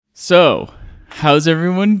So, how's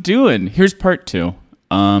everyone doing? Here's part 2.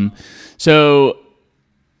 So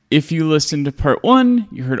if you listened to part 1,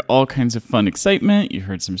 you heard all kinds of fun excitement. You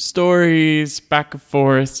heard some stories, back and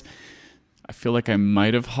forth. I feel like I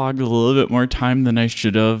might have hogged a little bit more time than I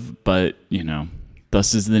should have, but, you know,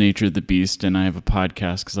 thus is the nature of the beast, and I have a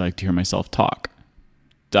podcast because I like to hear myself talk.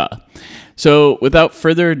 Duh. So without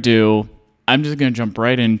further ado, I'm just going to jump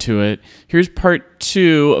right into it. Here's part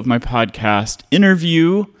 2 of my podcast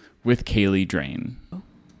interview with Kaylee Drain.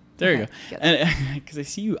 There you go. And because I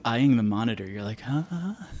see you eyeing the monitor, you're like,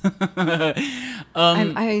 huh?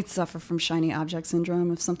 I suffer from shiny object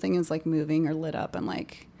syndrome. If something is like moving or lit up, I'm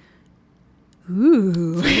like,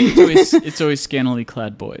 ooh. It's always scantily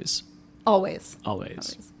clad boys. Always.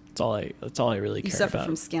 That's all I really care about. You suffer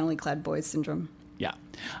from scantily clad boys syndrome. Yeah.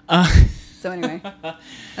 So anyway,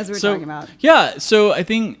 as we were talking about. Yeah. So I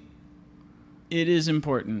think it is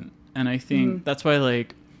important, and I think that's why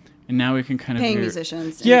and now we can kind of paying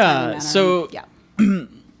musicians. Yeah. So yeah.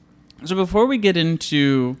 So before we get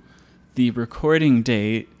into the recording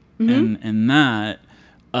date and that,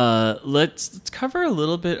 let's cover a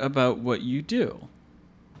little bit about what you do.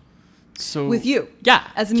 So with you, yeah,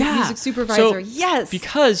 as a music supervisor, so, yes.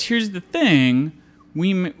 Because here's the thing,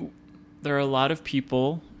 there are a lot of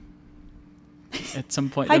people at some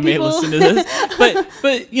point that may listen to this,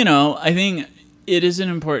 but you know, I think it is an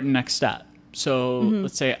important next step. So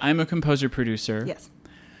let's say I'm a composer producer. Yes.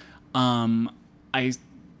 I'm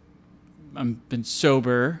been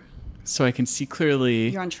sober, so I can see clearly.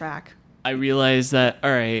 You're on track. I realize that,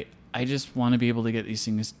 all right, I just want to be able to get these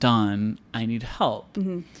things done. I need help.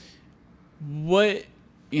 What,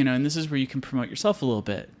 and this is where you can promote yourself a little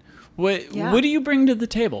bit. What do you bring to the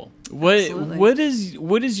table? What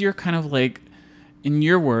is your kind of like, in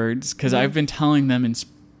your words, because I've been telling them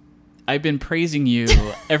I've been praising you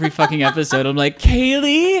every fucking episode. I'm like,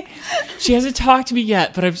 Kaylee, she hasn't talked to me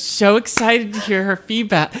yet, but I'm so excited to hear her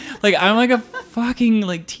feedback. Like, I'm like a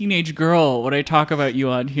fucking teenage girl when I talk about you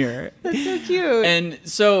on here. That's so cute. And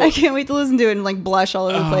so I can't wait to listen to it and blush all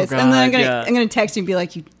over the place. God, and then I'm gonna text you and be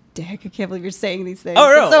like, you dick, I can't believe you're saying these things. Oh,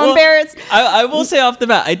 no. I'm so embarrassed. I will say off the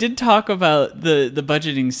bat, I did talk about the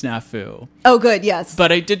budgeting snafu. Oh, good, yes.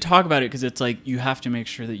 But I did talk about it because it's like you have to make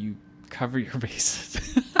sure that you cover your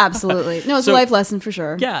bases. Absolutely. No, it's a life lesson for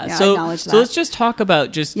sure. Yeah. I So acknowledge that. So let's just talk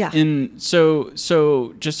about just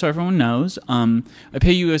so just so everyone knows, I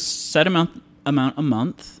pay you a set amount a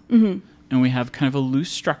month. And we have kind of a loose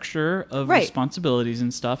structure of responsibilities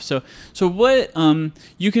and stuff. So what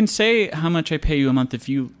you can say how much I pay you a month if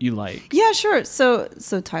you like. Yeah, sure. So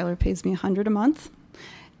Tyler pays me $100 a month,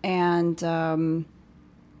 and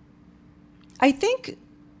I think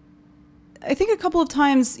a couple of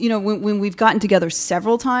times, when we've gotten together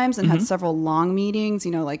several times and had several long meetings,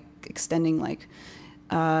 like extending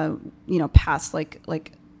past like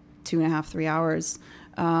 2.5, 3 hours.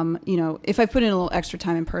 If I put in a little extra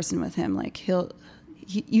time in person with him,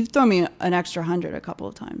 you've thrown me an extra 100 a couple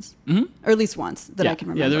of times, or at least once that I can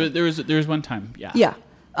remember. Yeah, there was one time. Yeah. Yeah.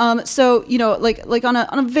 So like on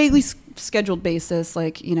a vaguely scheduled basis,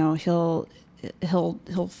 he'll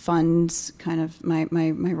fund kind of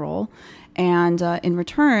my role, and in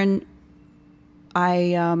return,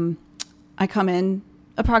 I come in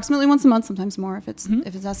approximately once a month, sometimes more if it's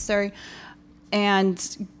necessary,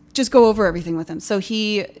 and just go over everything with him. So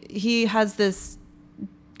he has this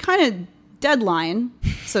kind of deadline,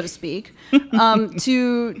 so to speak,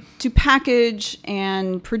 to package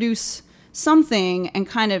and produce something and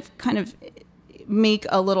kind of make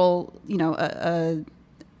a little,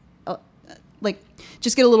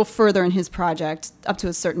 just get a little further in his project up to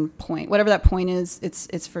a certain point. Whatever that point is,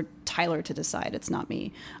 it's for Tyler to decide. It's not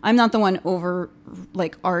me. I'm not the one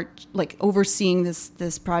overseeing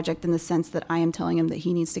this project in the sense that I am telling him that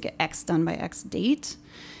he needs to get X done by X date.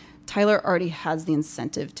 Tyler already has the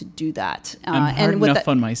incentive to do that. I'm hard enough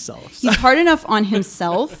on myself. He's hard enough on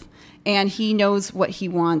himself, and he knows what he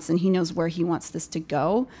wants, and he knows where he wants this to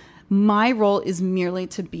go. My role is merely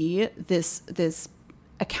to be this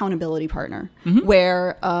accountability partner,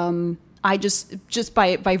 where I just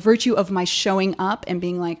by virtue of my showing up and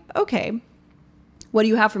being like, okay, what do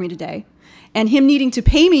you have for me today? And him needing to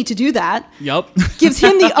pay me to do that gives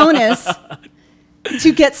him the onus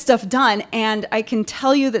to get stuff done. And I can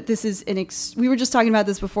tell you that this is we were just talking about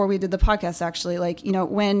this before we did the podcast, actually.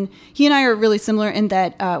 When he and I are really similar in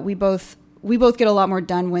that we both get a lot more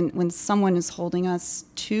done when someone is holding us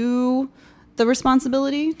to the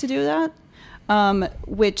responsibility to do that.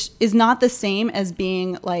 Which is not the same as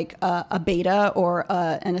being like a beta or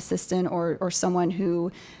an assistant or someone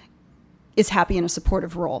who is happy in a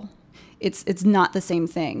supportive role. It's not the same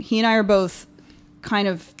thing. He and I are both kind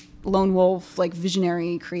of lone wolf, like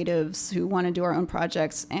visionary creatives who want to do our own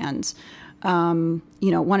projects and, want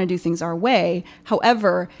to do things our way.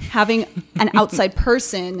 However, having an outside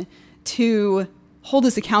person to hold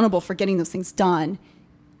us accountable for getting those things done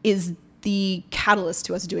is the catalyst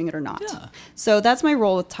to us doing it or not. Yeah. So that's my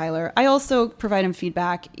role with Tyler. I also provide him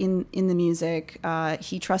feedback in the music.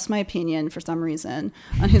 He trusts my opinion for some reason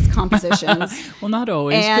on his compositions. Well, not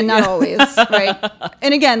always. And not always, right?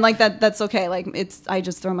 And again, like that's okay. Like I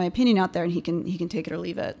just throw my opinion out there and he can take it or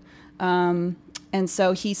leave it. And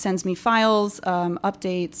so he sends me files,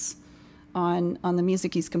 updates on the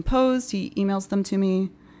music he's composed. He emails them to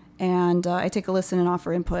me, and I take a listen and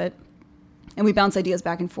offer input, and we bounce ideas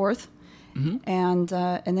back and forth. Mm-hmm.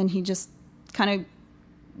 And then he just kind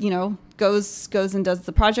of, goes and does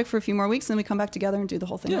the project for a few more weeks, and then we come back together and do the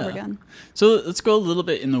whole thing over again. So let's go a little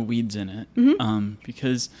bit in the weeds in it,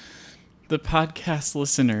 because the podcast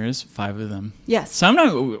listeners, 5 of them. Yes.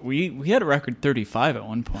 So we had a record 35 at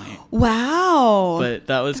one point. Wow. But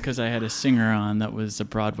that was because I had a singer on that was a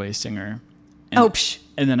Broadway singer. And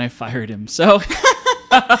then I fired him. So.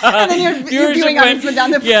 And then your viewing audience went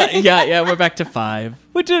down to 5. Yeah. We're back to 5,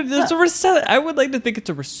 which is I would like to think it's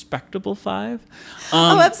a respectable 5.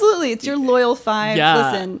 Absolutely, it's your loyal 5.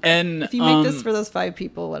 Yeah, listen, and if you make this for those 5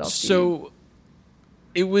 people, what else?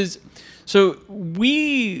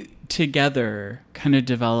 We together kind of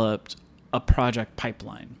developed a project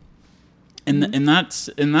pipeline, and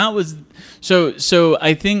that was so.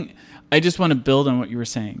 I think. I just want to build on what you were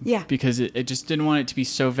saying. Yeah. Because it just didn't want it to be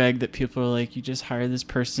so vague that people are like, you just hire this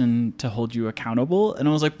person to hold you accountable. And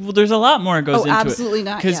I was like, well, there's a lot more that goes into it. Absolutely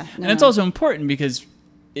not. Yeah. And it's also important because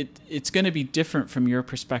it's going to be different from your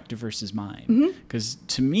perspective versus mine. Because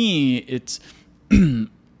to me, it's...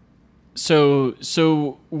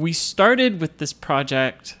 So we started with this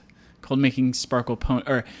project called Making Sparkle Pony...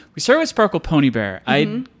 Or we started with Sparkle Pony Bear.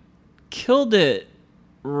 I killed it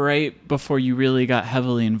right before you really got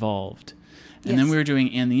heavily involved. And then we were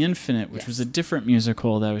doing And the Infinite, which was a different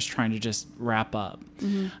musical that I was trying to just wrap up.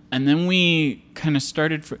 And then we kind of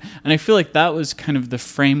started and I feel like that was kind of the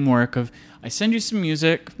framework of, I send you some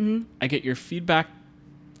music, I get your feedback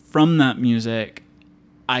from that music,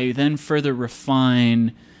 I then further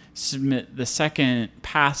refine, submit the second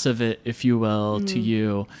pass of it, if you will, to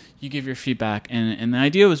you give your feedback, and the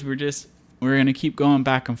idea was we're going to keep going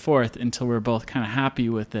back and forth until we're both kind of happy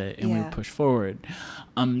with it and we push forward.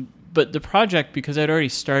 But the project, because I'd already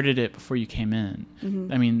started it before you came in,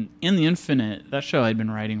 I mean, In the Infinite, that show I'd been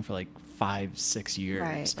writing for like 5-6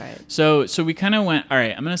 years. Right. So we kind of went, all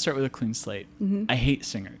right, I'm going to start with a clean slate. I hate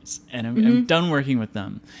singers, and I'm done working with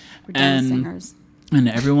them. We're done with singers. And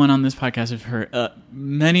everyone on this podcast have heard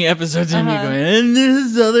many episodes of me going, and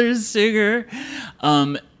this other singer.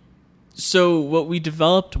 So what we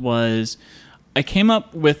developed was, I came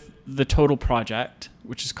up with the total project,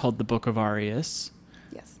 which is called the Book of Arius.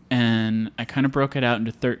 Yes. And I kind of broke it out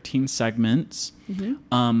into 13 segments.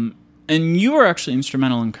 And you were actually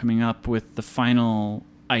instrumental in coming up with the final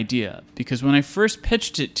idea, because when I first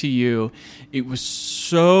pitched it to you, it was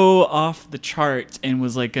so off the charts and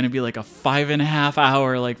was like going to be like a 5.5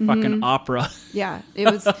 hour like fucking opera. Yeah,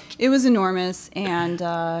 it was enormous, and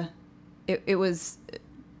it was.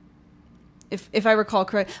 If I recall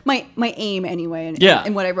correct, my aim anyway,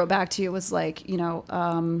 and what I wrote back to you was like,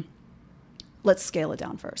 let's scale it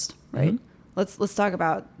down first, right? Let's talk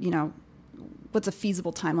about, what's a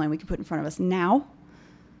feasible timeline we can put in front of us now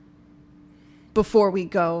before we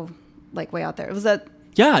go like way out there. Was that?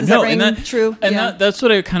 Yeah, does no, that ring true? And that's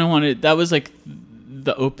what I kind of wanted. That was like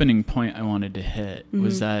the opening point I wanted to hit,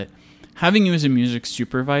 was that having you as a music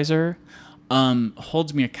supervisor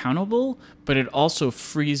holds me accountable, but it also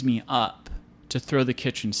frees me up to throw the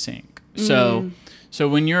kitchen sink. So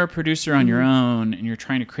when you're a producer on your own and you're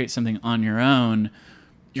trying to create something on your own,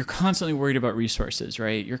 you're constantly worried about resources,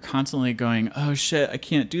 right? You're constantly going, oh shit, I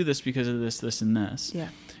can't do this because of this, this, and this. Yeah.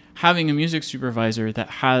 Having a music supervisor that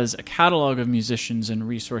has a catalog of musicians and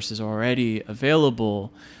resources already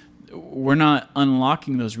available, we're not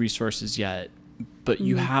unlocking those resources yet, but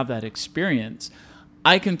you have that experience.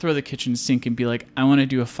 I can throw the kitchen sink and be like, I want to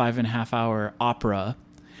do a 5.5 hour opera.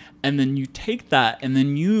 And then you take that and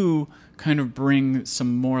then you kind of bring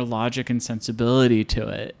some more logic and sensibility to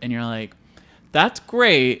it. And you're like, that's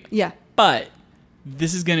great. Yeah. But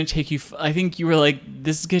this is going to take you, I think you were like,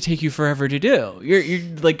 this is going to take you forever to do. You're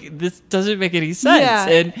like, this doesn't make any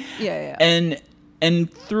sense. Yeah.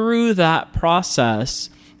 And through that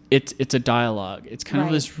process, it's a dialogue. It's kind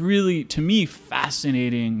of this really, to me,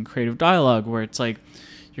 fascinating creative dialogue where it's like,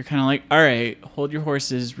 you're kind of like, all right, hold your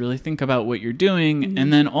horses, really think about what you're doing.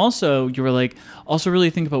 And then also you were like, also really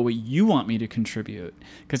think about what you want me to contribute.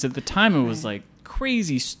 Because at the time it was like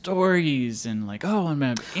crazy stories and like, oh, I'm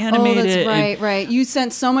going to animate it. Right. You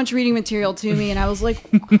sent so much reading material to me and I was like,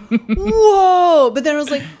 whoa. But then I was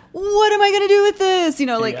like, what am I going to do with this?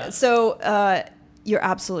 So you're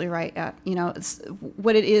absolutely right.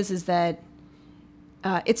 What it is that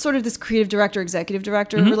it's sort of this creative director, executive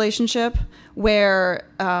director relationship where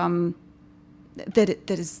that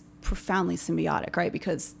is profoundly symbiotic, right?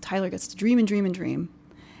 Because Tyler gets to dream and dream and dream.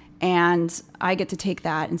 And I get to take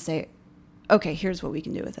that and say, okay, here's what we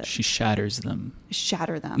can do with it. She shatters them.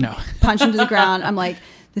 Shatter them. No. Punch them to the ground. I'm like,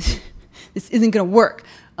 this isn't going to work.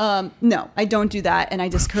 No, I don't do that. And I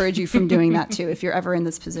discourage you from doing that too if you're ever in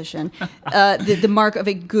this position. The mark of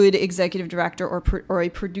a good executive director or a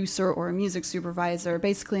producer or a music supervisor,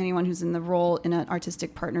 basically anyone who's in the role in an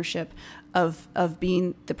artistic partnership of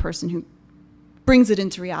being the person who brings it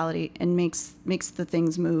into reality and makes the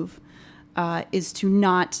things move, is to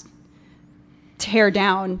not tear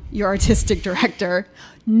down your artistic director,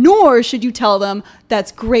 nor should you tell them,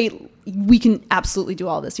 that's great, we can absolutely do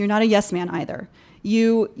all this. You're not a yes man either.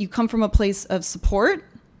 You come from a place of support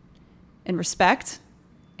and respect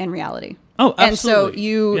and reality. Oh, absolutely.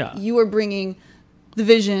 And so you are bringing the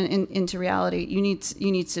vision into reality. You need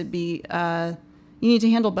to be you need to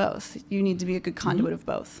handle both. You need to be a good conduit of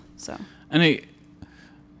both. So, and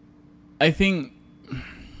I think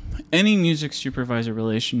any music supervisor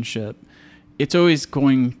relationship, it's always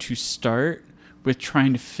going to start with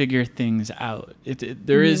trying to figure things out.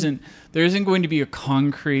 There isn't going to be a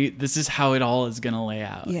concrete, this is how it all is going to lay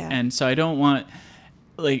out. Yeah. And so I don't want,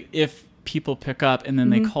 like, if people pick up and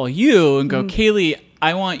then they call you and go, Kaylee,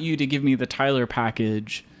 I want you to give me the Tyler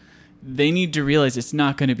package, they need to realize it's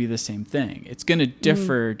not going to be the same thing. It's going to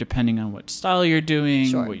differ depending on what style you're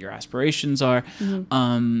doing, what your aspirations are.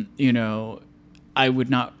 I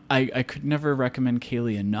could never recommend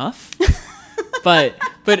Kaylee enough. But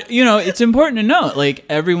it's important to know, like,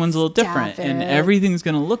 everyone's a little different and everything's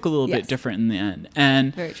going to look a little bit different in the end.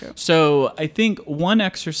 And very true. So I think one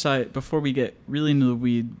exercise, before we get really into the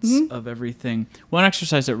weeds of everything, one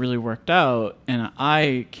exercise that really worked out and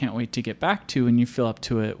I can't wait to get back to when you feel up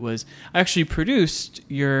to it was I actually produced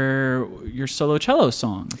your solo cello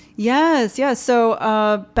song. Yes.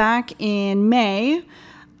 So back in May,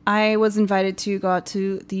 I was invited to go out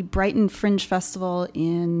to the Brighton Fringe Festival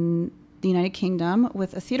in the United Kingdom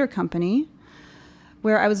with a theater company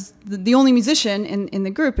where I was the only musician in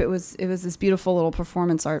the group. It was this beautiful little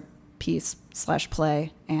performance art piece /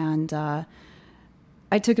 play. And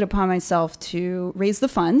I took it upon myself to raise the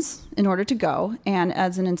funds in order to go. And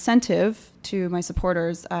as an incentive to my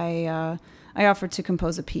supporters, I offered to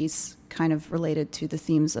compose a piece kind of related to the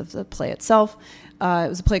themes of the play itself. It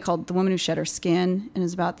was a play called The Woman Who Shed Her Skin, and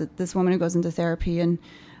it's about this woman who goes into therapy and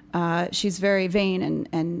she's very vain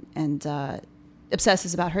and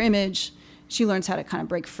obsesses about her image. She learns how to kind of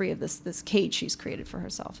break free of this cage she's created for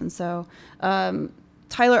herself. And so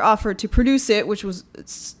Tyler offered to produce it, which was,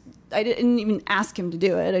 I didn't even ask him to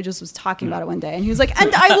do it. I just was talking about it one day. And he was like,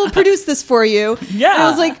 and I will produce this for you. Yeah. And I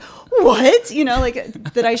was like, what?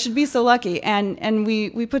 That I should be so lucky. And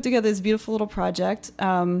we put together this beautiful little project.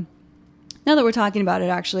 Now that we're talking about it,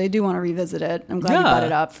 actually, I do want to revisit it. I'm glad you brought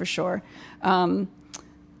it up for sure.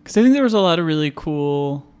 Because I think there was a lot of really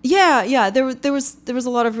cool. Yeah. There was a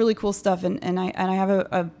lot of really cool stuff, and I have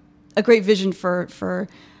a great vision for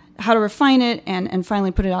how to refine it and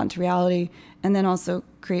finally put it out into reality, and then also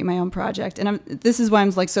create my own project. And this is why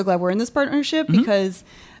I'm like so glad we're in this partnership because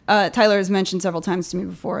Tyler has mentioned several times to me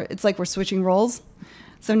before. It's like we're switching roles.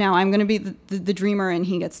 So now I'm going to be the dreamer and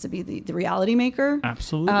he gets to be the reality maker.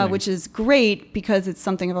 Absolutely. Which is great because it's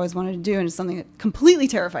something I've always wanted to do and it's something that completely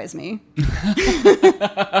terrifies me.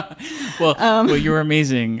 Well, you were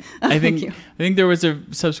amazing. I Thank you. I think there was a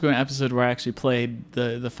subsequent episode where I actually played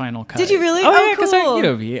the final cut. Did you really? Oh, yeah, because cool.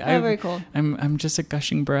 very cool. I'm just a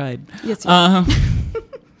gushing bride. Yes. You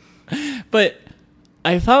But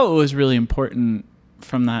I thought what was really important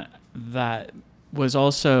from that was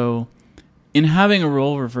also, in having a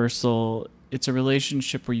role reversal, it's a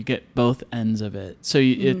relationship where you get both ends of it. So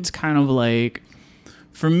it's kind of like,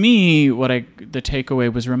 for me, the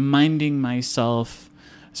takeaway was reminding myself,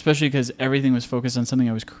 especially because everything was focused on something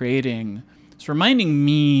I was creating, it's reminding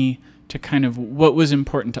me to kind of what was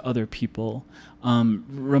important to other people,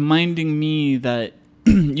 reminding me that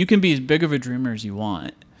you can be as big of a dreamer as you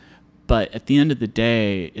want. But at the end of the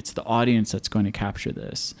day, it's the audience that's going to capture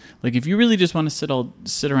this. Like, if you really just want to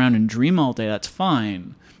sit around and dream all day, that's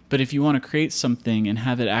fine. But if you want to create something and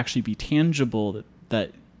have it actually be tangible,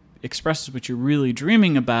 that expresses what you're really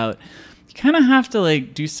dreaming about, you kind of have to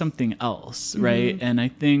like do something else, right? And I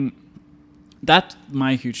think that's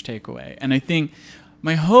my huge takeaway. And I think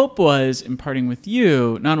my hope was imparting with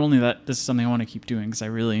you, not only that this is something I want to keep doing because I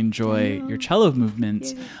really enjoy your cello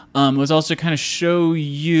movements, was also kind of show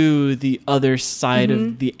you the other side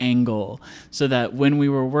of the angle, so that when we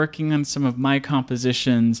were working on some of my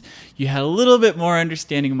compositions, you had a little bit more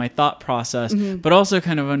understanding of my thought process, but also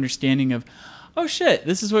kind of understanding of, oh shit,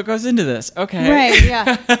 this is what goes into this. Okay. Right,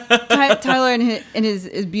 yeah. Tyler, in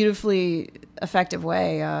his beautifully effective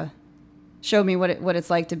way, showed me what it's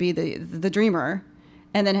like to be the dreamer.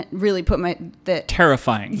 And then really put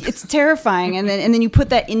terrifying. It's terrifying, and then you put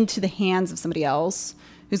that into the hands of somebody else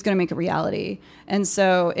who's going to make a reality. And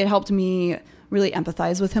so it helped me really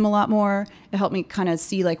empathize with him a lot more. It helped me kind of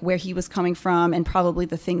see like where he was coming from and probably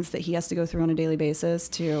the things that he has to go through on a daily basis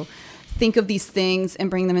to think of these things and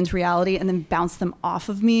bring them into reality and then bounce them off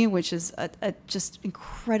of me, which is a just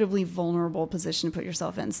incredibly vulnerable position to put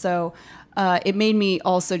yourself in. So it made me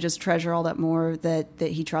also just treasure all that more that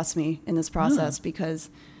he trusts me in this process, because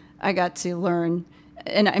I got to learn,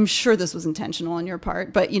 and I'm sure this was intentional on your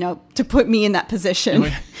part, but to put me in that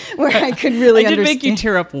position where I could really understand. I did make you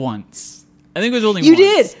tear up once. I think it was only you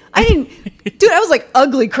once. Did. I didn't, dude. I was like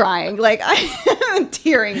ugly crying, like I'm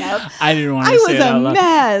tearing up. I didn't want to say it out loud.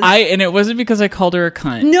 I was a mess. And it wasn't because I called her a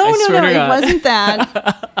cunt. No, it wasn't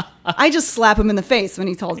that. I just slap him in the face when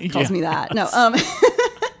he calls me that. No,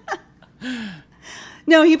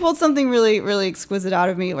 no, he pulled something really, really exquisite out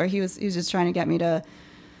of me, where he was just trying to get me to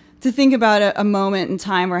think about a moment in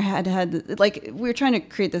time where I had like we were trying to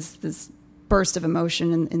create this burst of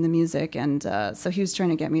emotion in the music, and so he was trying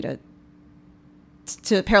to get me to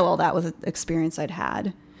parallel that with an experience I'd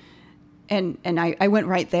had, and I went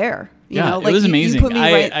right there. You know, like it was amazing.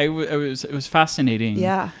 It was fascinating.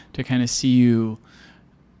 To kind of see you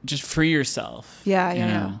just free yourself.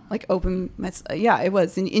 Yeah. Like open. It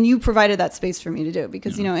was, and you provided that space for me to do it,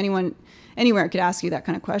 because anyone anywhere could ask you that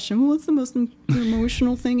kind of question. Well, what's the most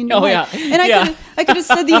emotional thing in your life? And I could have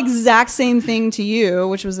said the exact same thing to you,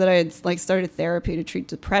 which was that I had like started therapy to treat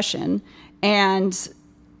depression, and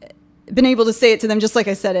been able to say it to them just like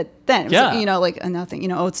I said it then. It was like,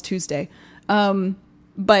 nothing, oh, it's Tuesday.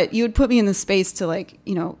 But you would put me in the space to like,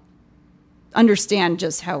 understand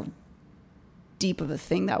just how deep of a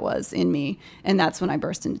thing that was in me. And that's when I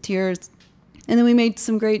burst into tears. And then we made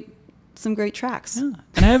some great tracks. Yeah.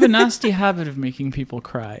 And I have a nasty habit of making people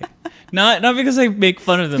cry. Not because I make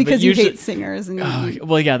fun of them, because but you usually hate singers. And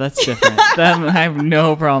well, yeah, that's different. I have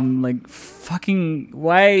no problem. Like, fucking,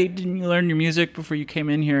 why didn't you learn your music before you came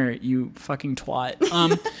in here, you fucking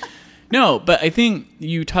twat? No, but I think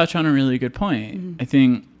you touch on a really good point. I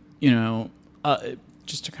think,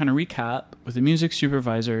 just to kind of recap, with a music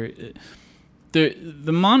supervisor,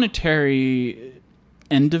 the monetary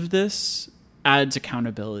end of this adds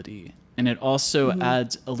accountability, and it also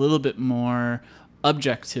adds a little bit more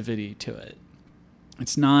objectivity to it.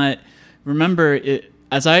 It's not, remember it,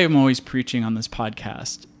 as I am always preaching on this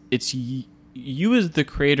podcast, it's you as the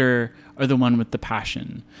creator are the one with the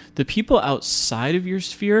passion. The people outside of your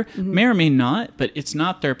sphere may or may not, but it's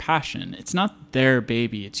not their passion. It's not their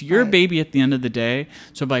baby. It's your baby at the end of the day.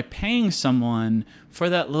 So by paying someone for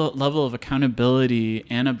that level of accountability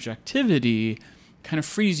and objectivity, kind of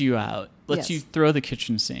frees you out, lets you throw the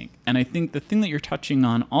kitchen sink. And I think the thing that you're touching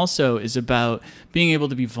on also is about being able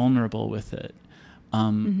to be vulnerable with it.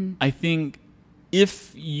 I think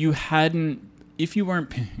if you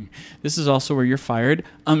weren't, this is also where you're fired.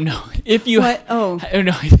 No, if you, what? Oh,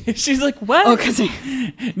 no, she's like, what? Oh, cause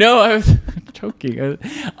no, I was joking.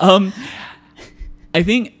 I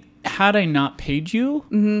think had I not paid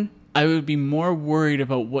you, I would be more worried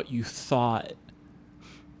about what you thought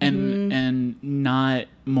and not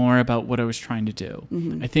more about what I was trying to do.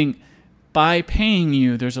 I think by paying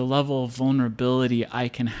you, there's a level of vulnerability I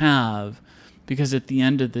can have, because at the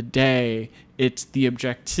end of the day, it's the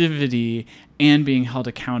objectivity and being held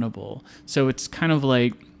accountable. So it's kind of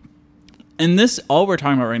like, and this, all we're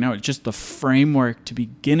talking about right now is just the framework to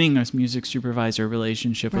beginning a music supervisor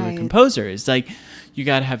relationship with a composer. It's like, you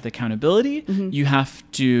got to have the accountability. You have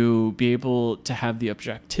to be able to have the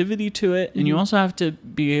objectivity to it. And you also have to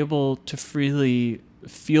be able to freely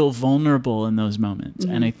feel vulnerable in those moments.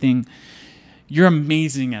 And I think you're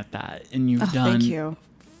amazing at that. And you've done thank you.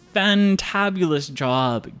 Fantabulous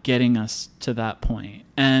job getting us to that point.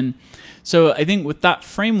 And so I think with that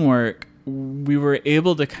framework, we were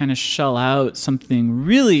able to kind of shell out something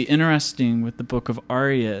really interesting with the Book of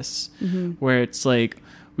Arias, where it's like,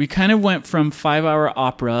 we kind of went from 5-hour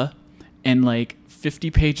opera and like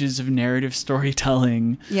 50 pages of narrative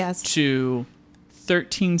storytelling to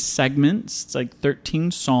 13 segments. It's like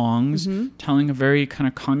 13 songs telling a very kind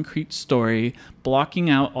of concrete story, blocking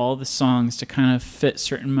out all the songs to kind of fit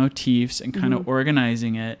certain motifs and kind of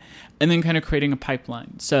organizing it, and then kind of creating a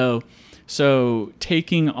pipeline. So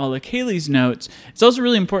taking all of Kaylee's notes, it's also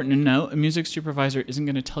really important to note a music supervisor isn't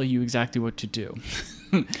going to tell you exactly what to do.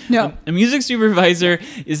 No. A music supervisor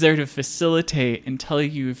is there to facilitate and tell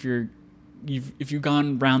you if you've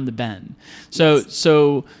gone round the bend.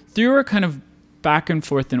 So through our kind of back and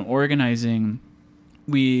forth and organizing,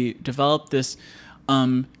 we developed this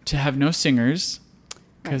to have no singers,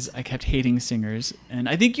 because I kept hating singers, and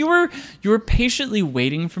I think you were patiently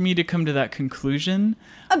waiting for me to come to that conclusion.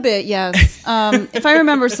 A bit, yes. If I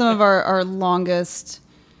remember some of our longest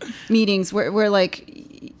meetings, where like,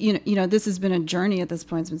 you know, this has been a journey at this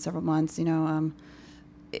point. It's been several months. You know,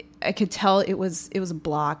 I could tell it was a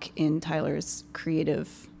block in Tyler's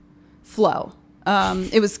creative flow.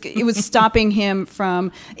 It was stopping him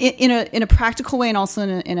from in a practical way, and also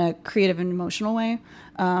in a creative and emotional way.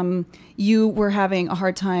 You were having a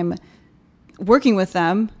hard time working with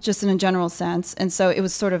them, just in a general sense, and so it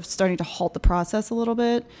was sort of starting to halt the process a little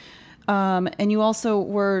bit. And you also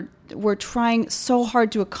were trying so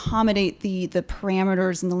hard to accommodate the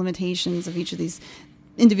parameters and the limitations of each of these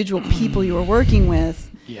individual people you were working with.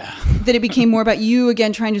 Yeah, that it became more about you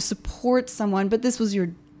again trying to support someone, but this was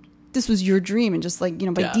your dream, and just like, you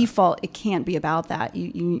know, by default, it can't be about that.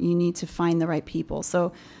 You need to find the right people.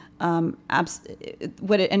 So,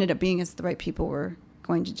 what it ended up being is the right people were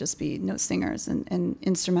going to just be note singers and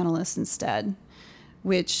instrumentalists instead,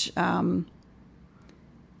 which, you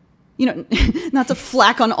know, not to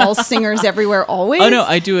flack on all singers everywhere always. Oh no,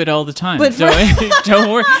 I do it all the time. But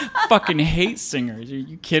don't worry. Fucking hate singers. Are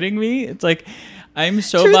you kidding me? It's like, I'm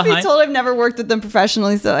so Truth behind. be told, I've never worked with them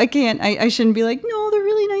professionally, so I shouldn't be like, no, they're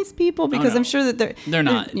really nice people, because I'm sure that they're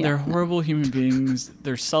not. They're horrible human beings.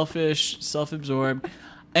 They're selfish, self-absorbed,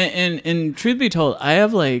 and truth be told, I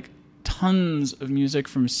have like tons of music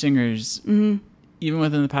from singers, even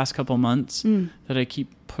within the past couple months, that I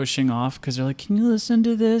keep pushing off because they're like, "Can you listen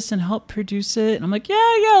to this and help produce it?" And I'm like, "Yeah,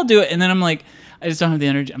 I'll do it." And then I'm like, I just don't have the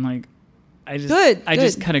energy. I'm like, I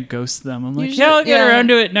just kind of ghost them. I'm like, I'll get around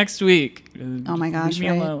to it next week. Oh my gosh,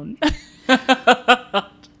 leave me alone.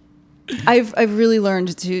 I've really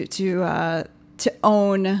learned to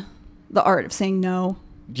own the art of saying no.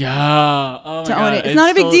 Yeah. Oh my to God. own it. It's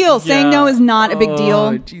not a big deal. Saying no is not a big deal.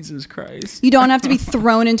 Oh, Jesus Christ. You don't have to be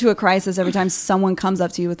thrown into a crisis every time someone comes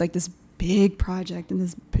up to you with like this big project and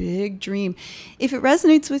this big dream. If it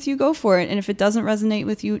resonates with you, go for it. And if it doesn't resonate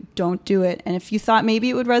with you, don't do it. And if you thought maybe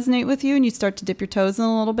it would resonate with you and you start to dip your toes in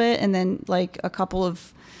a little bit, and then like a couple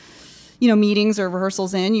of, you know, meetings or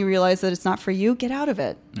rehearsals in, you realize that it's not for you, get out of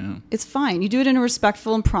it. Yeah. It's fine. You do it in a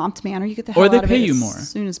respectful and prompt manner. You get the hell out of it. Or they pay you more as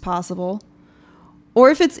soon as possible. Or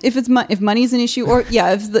if money's an issue, or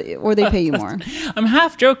or they pay you more. I'm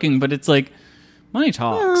half joking, but it's like, money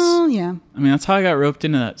talks. Well, yeah. I mean, that's how I got roped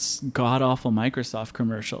into that god awful Microsoft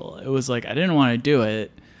commercial. It was like, I didn't want to do it,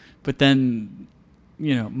 but then,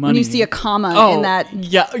 you know, money. When you see a comma in that.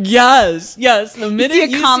 Yeah. Yes. The minute you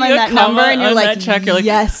see a comma in that number, and you're like, check, you're like,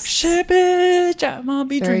 yes, shit, bitch, I'll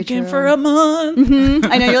be very drinking true. for a month. Mm-hmm.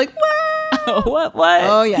 I know, you're like, wow. What?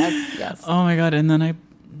 Oh yes. Oh my God. And then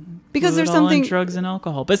because there's all in something drugs and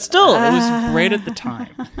alcohol, but still, it was great at the time.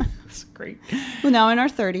 It's great. Well, now in our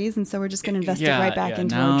 30s, and so we're just going to invest it right back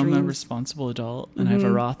into now our dreams. I'm a responsible adult, and I have a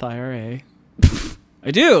Roth IRA.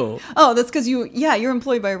 I do. Oh, that's because you're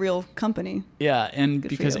employed by a real company. Yeah, and Good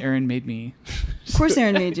because Aaron made me. Of course,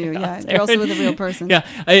 Aaron made you. Yeah, you're also with a real person. Yeah,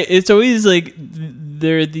 it's always like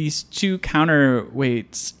there are these two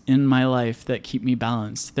counterweights in my life that keep me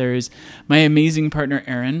balanced. There's my amazing partner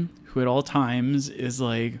Aaron, who at all times is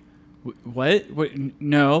like, what?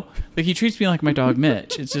 No. Like, he treats me like my dog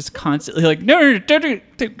Mitch. It's just constantly like, no, don't,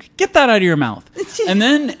 get that out of your mouth. And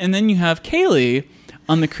then you have Kaylee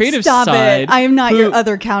on the creative side. Stop it. I am not your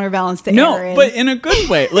other counterbalance to Aaron. No, but in a good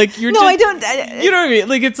way. Like, you're no, just, I don't. You know what I mean?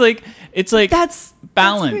 Like, it's like that's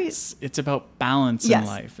balance. It's about balance in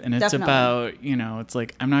life. And it's definitely. about, you know, it's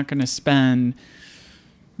like, I'm not going to spend,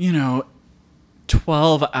 you know,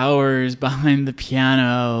 12 hours behind the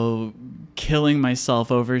piano killing myself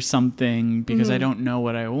over something because I don't know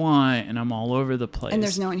what I want, and I'm all over the place. And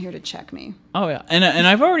there's no one here to check me. Oh yeah, and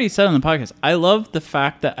I've already said on the podcast, I love the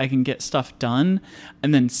fact that I can get stuff done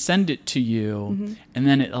and then send it to you, and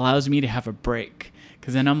then it allows me to have a break.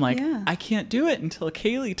 Because then I'm like, I can't do it until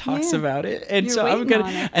Kaylee talks about it, and You're so I'm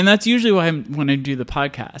gonna. And that's usually why when I do the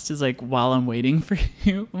podcast is like while I'm waiting for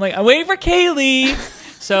you, I'm like, I'm waiting for Kaylee.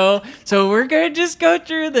 so we're gonna just go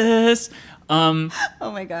through this. Oh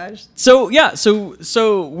my gosh. So yeah, so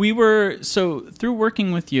through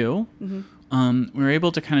working with you, we were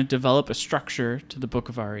able to kind of develop a structure to the Book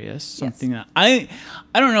of Arius, something that I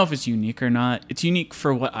don't know if it's unique or not. It's unique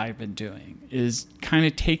for what I've been doing, is kind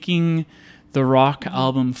of taking the rock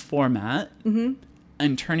album format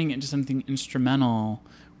and turning it into something instrumental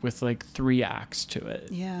with like 3 acts to it.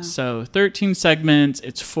 Yeah. So 13 segments.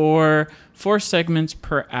 It's four segments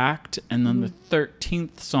per act, and then the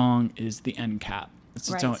 13th song is the end cap.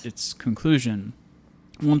 It's its conclusion.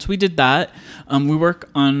 Once we did that, we work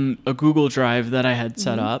on a Google Drive that I had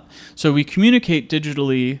set up. So we communicate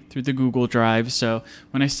digitally through the Google Drive. So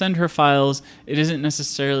when I send her files, it isn't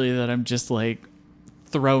necessarily that I'm just like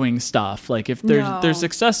throwing stuff. Like if there's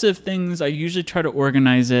excessive things, I usually try to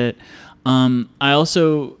organize it. I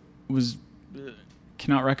also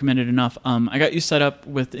cannot recommend it enough. I got you set up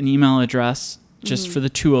with an email address just for the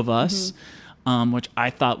 2 of us. Which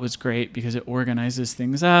I thought was great because it organizes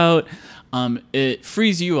things out. It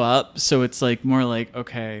frees you up. So it's like more like,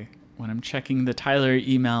 okay, when I'm checking the Tyler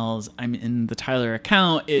emails, I'm in the Tyler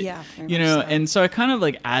account. And so I kind of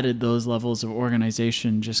like added those levels of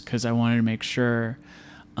organization just because I wanted to make sure.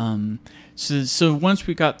 So once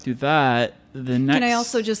we got through that, the next. Can I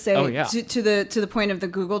also just say to the point of the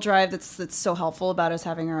Google Drive that's so helpful about us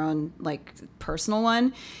having our own like personal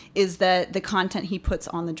one, is that the content he puts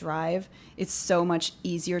on the drive, it's so much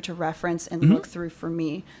easier to reference and look through for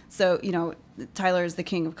me. So Tyler is the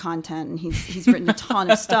king of content, and he's written a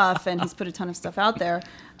ton of stuff, and he's put a ton of stuff out there.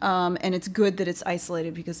 And it's good that it's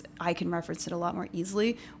isolated because I can reference it a lot more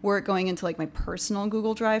easily. Were it going into like my personal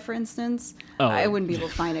Google Drive, for instance, I wouldn't be able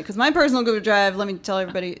to find it because my personal Google Drive, let me tell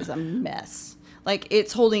everybody, is a mess. Like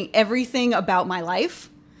it's holding everything about my life.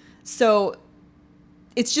 So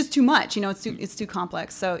it's just too much, it's too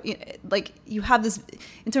complex. So like you have this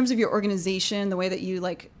in terms of your organization, the way that you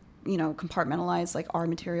like, compartmentalize like our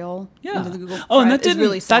material into the Google Drive. And that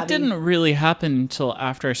didn't really happen until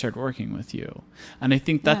after I started working with you. And I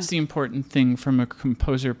think that's the important thing from a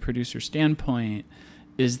composer producer standpoint,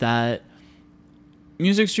 is that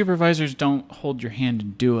music supervisors don't hold your hand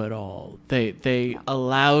and do it all. They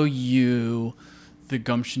allow you the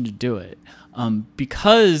gumption to do it.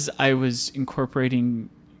 Because I was incorporating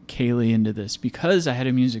Kaylee into this, because I had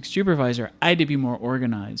a music supervisor, I had to be more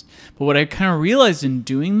organized. But what I kind of realized in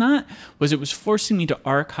doing that was it was forcing me to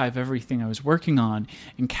archive everything I was working on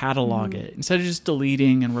and catalog it. Instead of just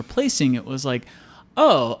deleting and replacing, it was like,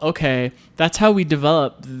 oh, okay, that's how we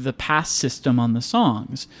developed the pass system on the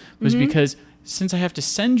songs, was because since I have to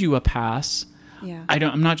send you a pass,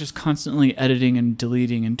 I'm not just constantly editing and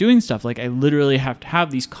deleting and doing stuff. Like I literally have to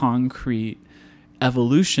have these concrete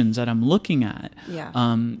evolutions that I'm looking at.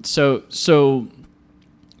 So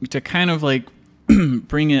to kind of like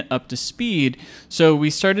bring it up to speed. So we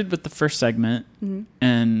started with the first segment,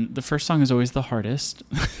 and the first song is always the hardest,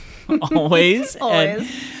 always. And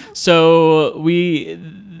so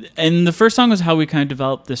and the first song was how we kind of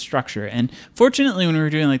developed this structure. And fortunately, when we were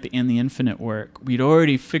doing like the And the Infinite work, we'd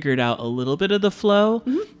already figured out a little bit of the flow,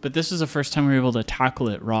 but this was the first time we were able to tackle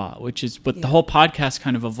it raw, which is what the whole podcast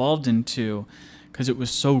kind of evolved into, because it was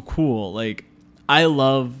so cool. Like, I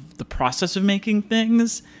love the process of making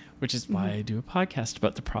things, which is why I do a podcast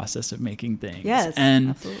about the process of making things. Yes, and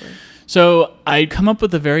absolutely. So I'd come up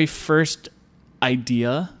with the very first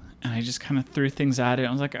idea, and I just kind of threw things at it.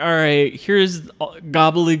 I was like, all right, here's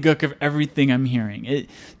gobbledygook of everything I'm hearing. It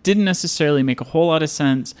didn't necessarily make a whole lot of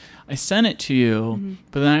sense. I sent it to you,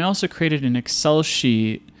 but then I also created an Excel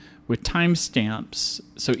sheet with timestamps.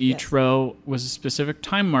 So each row was a specific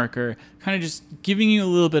time marker, kind of just giving you a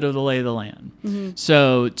little bit of the lay of the land.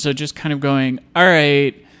 So just kind of going, all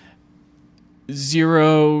right,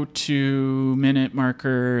 0 to minute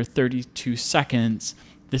marker, 32 seconds.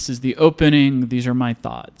 This is the opening. These are my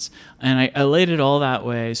thoughts. And I laid it all that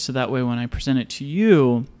way. So that way when I present it to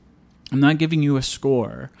you, I'm not giving you a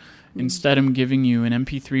score. Instead, I'm giving you an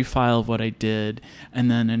MP3 file of what I did, and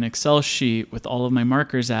then an Excel sheet with all of my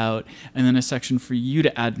markers out, and then a section for you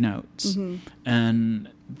to add notes. And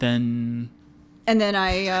then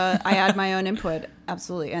I add my own input.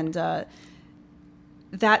 Absolutely. And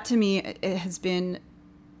that to me, it has been,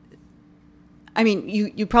 I mean,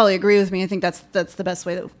 you probably agree with me. I think that's the best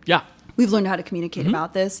way that we've learned how to communicate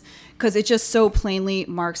about this, because it just so plainly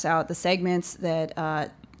marks out the segments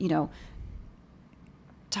that,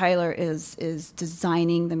 Tyler is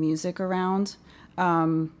designing the music around.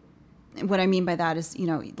 What I mean by that is,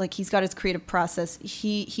 like he's got his creative process.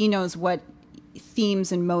 He knows what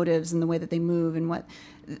themes and motives and the way that they move and what,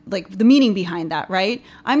 like the meaning behind that, right?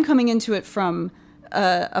 I'm coming into it from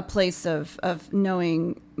a place of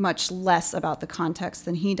knowing much less about the context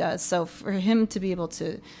than he does. So for him to be able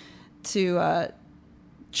to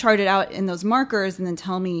chart it out in those markers and then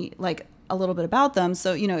tell me like a little bit about them.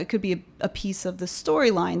 So, it could be a piece of the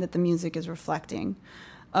storyline that the music is reflecting.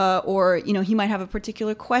 Or, he might have a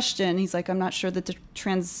particular question. He's like, I'm not sure that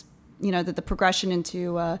that the progression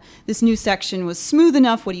into this new section was smooth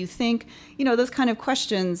enough. What do you think? Those kind of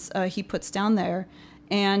questions he puts down there.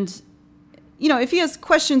 And, if he has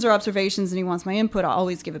questions or observations and he wants my input, I'll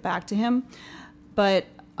always give it back to him. But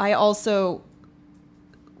I also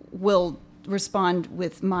will respond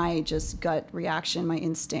with my just gut reaction, my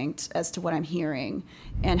instinct as to what I'm hearing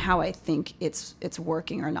and how I think it's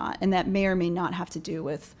working or not. And that may or may not have to do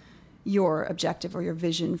with your objective or your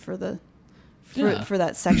vision for that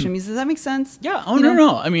section of music. Does that make sense? Yeah. Oh,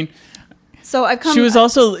 no. I mean, so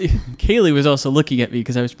Kaylee was also looking at me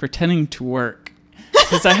because I was pretending to work.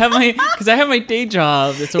 Because I have my day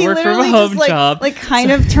job. It's a work from home job. Like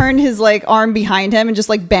kind of turned his arm behind him and just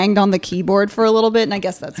banged on the keyboard for a little bit, and I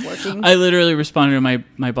guess that's working. I literally responded to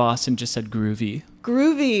my boss and just said groovy.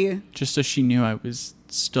 Groovy. Just so she knew I was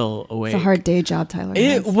still awake. It's a hard day job, Tyler.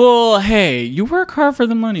 Well, hey, you work hard for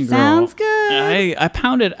the money, girl. Sounds good. I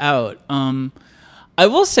pound it out. I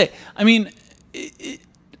will say, I mean,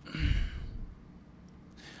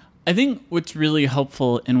 I think what's really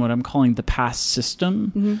helpful in what I'm calling the past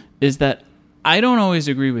system is that I don't always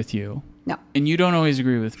agree with you. No. And you don't always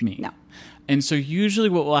agree with me. No. And so usually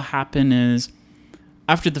what will happen is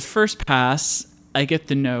after the first pass, I get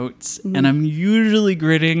the notes and I'm usually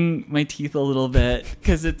gritting my teeth a little bit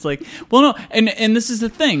because it's like, well, no. And this is the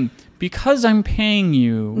thing, because I'm paying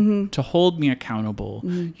you to hold me accountable,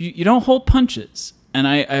 you don't hold punches. And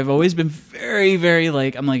I've always been very, very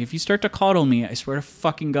I'm like, if you start to coddle me, I swear to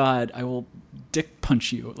fucking God, I will dick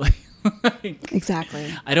punch you. Exactly.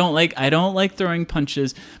 I don't like throwing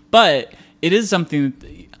punches, but it is something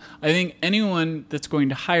that I think anyone that's going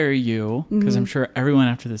to hire you, because I'm sure everyone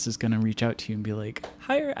after this is going to reach out to you and be like,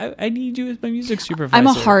 I need you as my music supervisor. I'm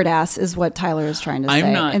a hard ass is what Tyler is trying to say.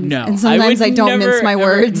 I'm not, no. And sometimes I don't mince my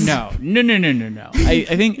words. No. I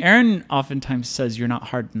think Aaron oftentimes says you're not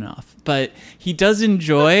hard enough, but he does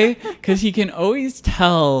enjoy, because he can always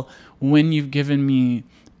tell when you've given me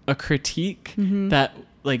a critique that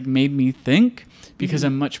made me think, because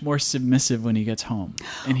I'm much more submissive when he gets home,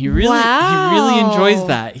 and he really enjoys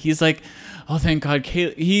that. He's like, oh, thank God.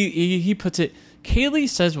 He puts it, Kaylee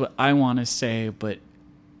says what I want to say, but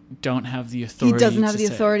don't have the authority. He doesn't have the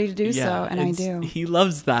authority to do so, and I do. He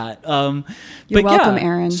loves that. You're welcome,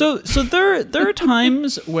 Aaron. So there are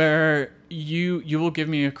times where you will give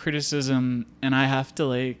me a criticism, and I have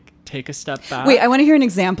to take a step back. Wait, I want to hear an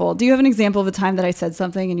example. Do you have an example of a time that I said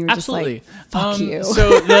something and you were Absolutely. Just like, fuck you? So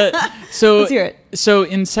let's hear it. So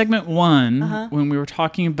in segment 1, when we were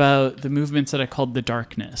talking about the movements that I called the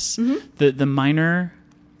darkness, the minor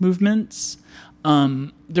movements,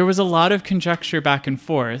 there was a lot of conjecture back and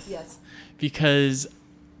forth. Yes. Because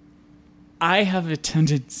I have a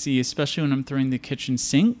tendency, especially when I'm throwing the kitchen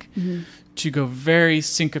sink, to go very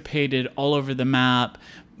syncopated all over the map.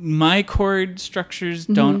 My chord structures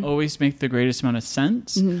don't always make the greatest amount of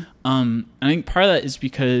sense. I think part of that is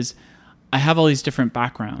because I have all these different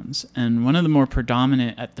backgrounds, and one of the more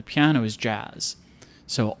predominant at the piano is jazz.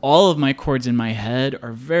 So all of my chords in my head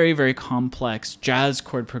are very, very complex jazz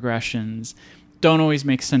chord progressions. Don't always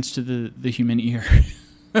make sense to the human ear.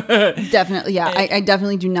 Definitely, yeah. I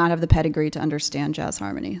definitely do not have the pedigree to understand jazz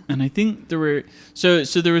harmony. And I think there were so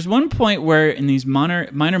there was one point where in these minor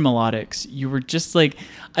melodics, you were just like,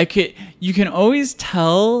 you can always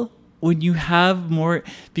tell when you have more,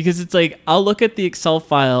 because it's like, I'll look at the Excel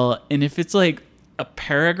file, and if it's like a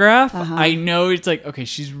paragraph, I know it's like, okay,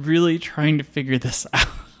 she's really trying to figure this out.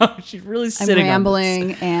 She's really sitting. I'm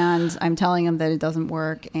rambling, and I'm telling him that it doesn't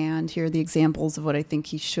work, and here are the examples of what I think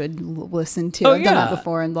he should listen to. I've done that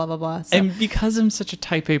before, and blah blah blah. So. And because I'm such a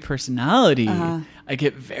Type A personality, I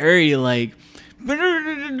get very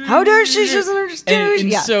how dare she doesn't understand?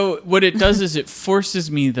 And so what it does is it forces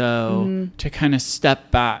me though to kind of step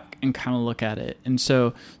back and kind of look at it. And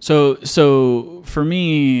so for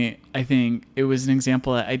me, I think it was an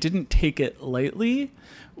example that I didn't take it lightly,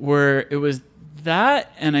 where it was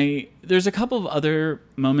that, and there's a couple of other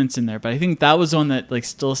moments in there, but I think that was one that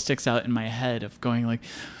still sticks out in my head, of going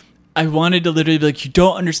I wanted to literally be like, you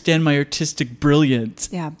don't understand my artistic brilliance.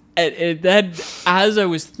 Yeah. And then as I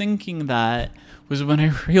was thinking that was when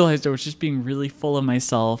I realized I was just being really full of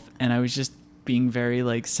myself, and I was just being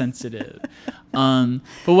very sensitive. But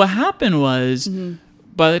what happened was,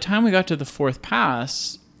 by the time we got to the 4th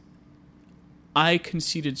pass, I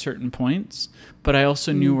conceded certain points, but I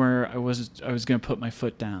also knew where I was going to put my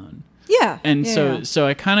foot down. Yeah. And so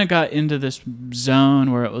I kind of got into this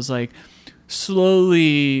zone where it was like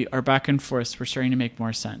slowly our back and forths were starting to make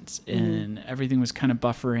more sense, and everything was kind of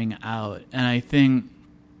buffering out. And I think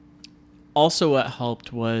also what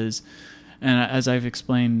helped was, and as I've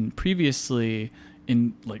explained previously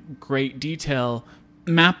in like great detail,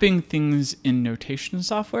 mapping things in notation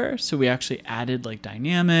software. So we actually added like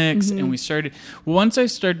dynamics, and once I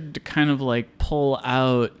started to kind of like pull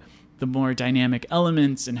out the more dynamic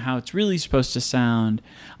elements and how it's really supposed to sound,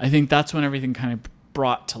 I think that's when everything kind of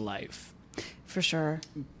brought to life. For sure.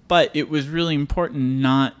 But it was really important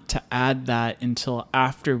not to add that until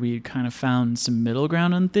after we had kind of found some middle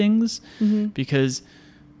ground on things, because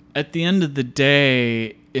at the end of the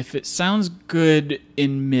day, if it sounds good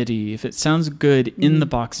in MIDI, if it sounds good in the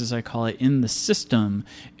box, as I call it, in the system,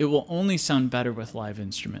 it will only sound better with live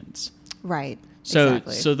instruments. Right. So,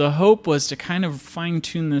 exactly. So the hope was to kind of fine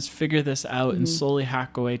tune this, figure this out, and slowly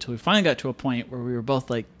hack away till we finally got to a point where we were both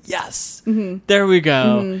like, yes, there we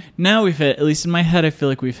go. Now we've hit, at least in my head, I feel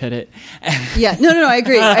like we've hit it. Yeah. No, I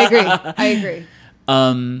agree. I agree.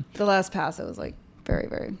 The last pass, I was like very,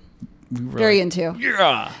 very, very into.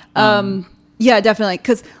 Yeah. Yeah, definitely.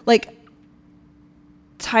 Cause like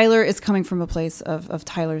Tyler is coming from a place of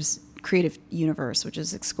Tyler's creative universe, which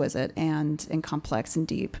is exquisite and complex and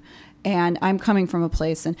deep. And I'm coming from a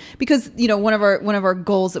place, and because, you know, one of our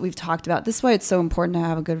goals that we've talked about, this is why it's so important to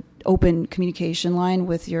have a good open communication line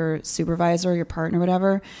with your supervisor, your partner,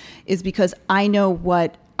 whatever, is because I know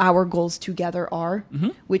what our goals together are,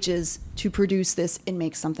 which is to produce this and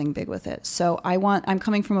make something big with it. So I'm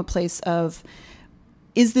coming from a place of,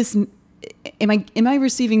 am I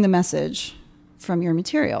receiving the message from your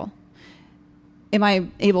material? Am I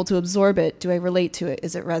able to absorb it? Do I relate to it?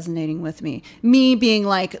 Is it resonating with me? Me being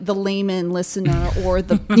like the layman listener, or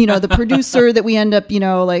the, you know, the producer that we end up, you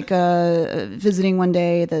know, like visiting one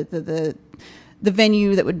day, the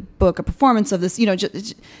venue that would book a performance of this, you know,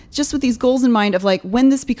 just with these goals in mind of like, when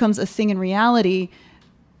this becomes a thing in reality,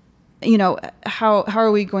 you know, how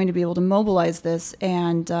are we going to be able to mobilize this?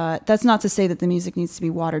 And that's not to say that the music needs to be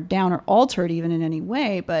watered down or altered even in any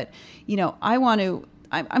way, but, you know,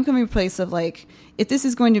 I'm coming from a place of like, if this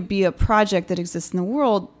is going to be a project that exists in the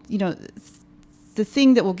world, you know, the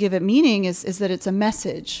thing that will give it meaning is that it's a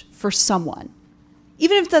message for someone,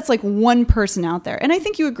 even if that's like one person out there. And I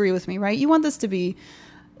think you agree with me, right? You want this to be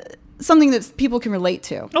something that people can relate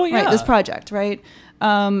to. Oh, yeah. Right? This project, right?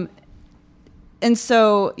 And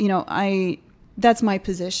so, you know, that's my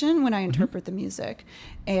position when I interpret the music.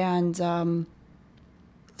 And,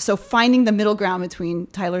 so finding the middle ground between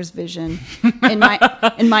Tyler's vision and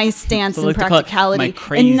my stance and practicality,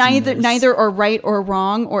 and neither are right or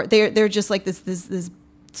wrong, or they're just like this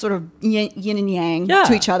sort of yin and yang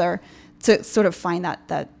to each other, to sort of find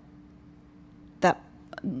that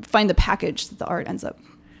find the package that the art ends up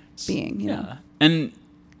being. You know? And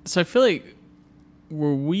so I feel like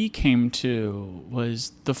where we came to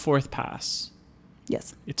was the fourth pass.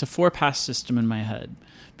 Yes, it's a 4-pass system in my head,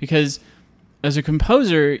 because as a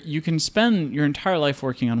composer, you can spend your entire life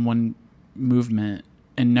working on one movement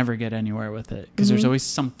and never get anywhere with it, because there's always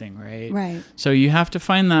something, right? Right. So you have to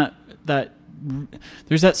find that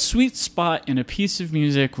there's that sweet spot in a piece of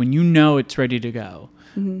music when you know it's ready to go.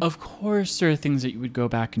 Of course, there are things that you would go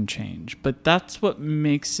back and change, but that's what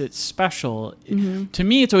makes it special. To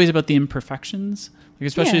me, it's always about the imperfections, like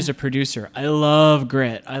especially as a producer. I love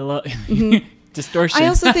grit. I love... distortion. I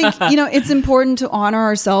also think, you know, it's important to honor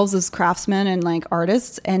ourselves as craftsmen and like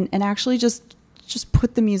artists, and actually just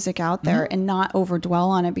put the music out there and not overdwell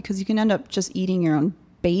on it, because you can end up just eating your own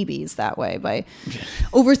babies that way by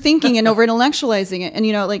overthinking and over intellectualizing it. And,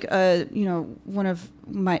 you know, like, you know, one of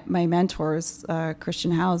my mentors,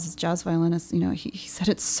 Christian Howes, jazz violinist, you know, he said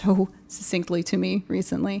it so succinctly to me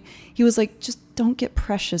recently. He was like, just don't get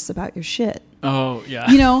precious about your shit. Oh, yeah.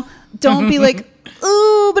 You know, don't be like,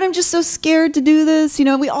 ooh, but I'm just so scared to do this. You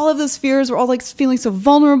know, we all have those fears. We're all like feeling so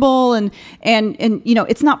vulnerable, and you know,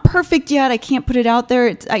 it's not perfect yet. I can't put it out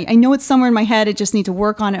there. I know it's somewhere in my head. I just need to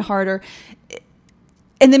work on it harder.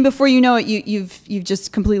 And then before you know it, you've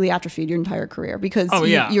just completely atrophied your entire career, because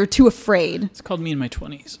you're too afraid. It's called me in my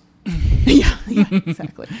 20s. yeah,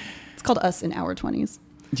 exactly. It's called us in our 20s.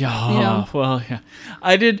 Yeah, you know? Well, yeah.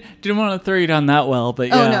 I didn't want to throw you down that well, but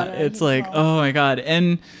yeah, it's like, oh my God.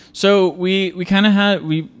 And so we kind of had,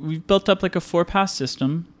 we've built up like a 4-pass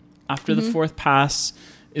system. After the 4th pass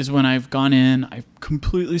is when I've gone in, I've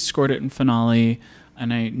completely scored it in Finale,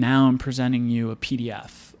 and now I'm presenting you a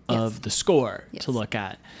PDF of the score to look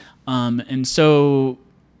at. And so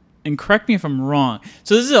and correct me if I'm wrong.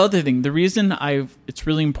 So this is the other thing. The reason it's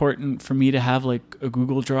really important for me to have like a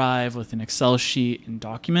Google Drive with an Excel sheet and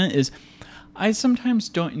document is I sometimes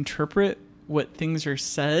don't interpret what things are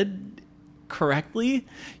said correctly.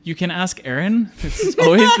 You can ask Aaron. This is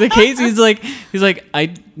always the case. He's like,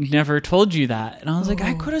 I never told you that. And I was like,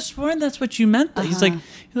 I could have sworn that's what you meant. He's like,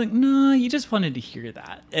 no, you just wanted to hear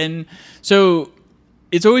that. And so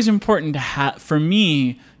it's always important for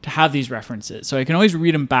me to have these references, so I can always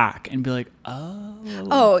read them back and be like,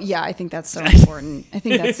 oh yeah, I think that's so important. I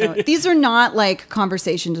think that's these are not like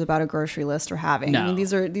conversations about a grocery list we're having. No. I mean,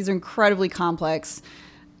 these are incredibly complex,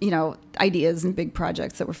 ideas and big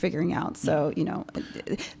projects that we're figuring out. So,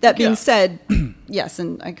 that being said, yes,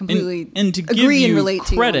 and I completely and to agree give and you relate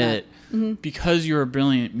to credit, you on that. because you're a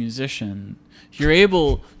brilliant musician, you're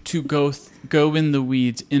able to go in the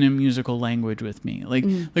weeds in a musical language with me. Like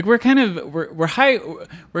we're kind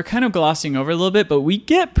of glossing over a little bit, but we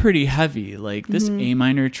get pretty heavy. Like this A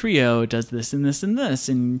minor trio does this and this and this,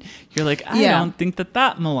 and you're like, I don't think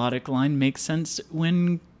that melodic line makes sense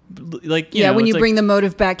when. Like when you bring the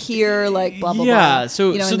motive back here, like blah blah blah. Yeah,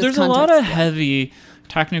 so there's a lot of yeah. heavy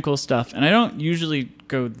technical stuff, and I don't usually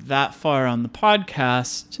go that far on the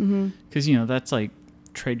podcast because that's like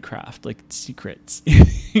tradecraft, like secrets.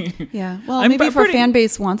 Yeah, well, maybe if our fan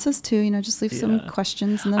base wants us to, just leave some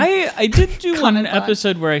questions. And then I did do one comment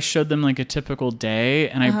episode where I showed them like a typical day,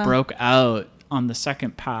 and I broke out on the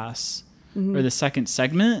second pass or the second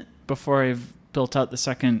segment before I've built out the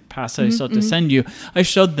second pass that I still have to send you. I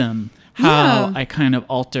showed them how I kind of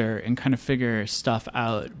alter and kind of figure stuff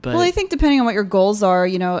out. But I think depending on what your goals are,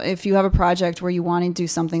 if you have a project where you want to do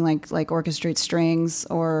something like orchestrate strings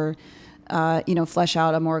or flesh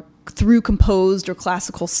out a more through composed or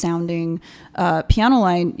classical sounding piano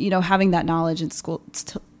line, having that knowledge and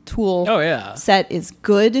tool set is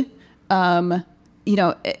good. And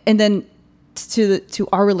then to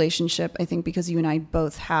our relationship, I think because you and I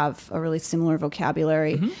both have a really similar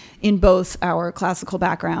vocabulary in both our classical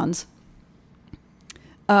backgrounds,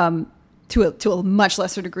 to a much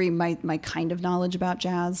lesser degree, my kind of knowledge about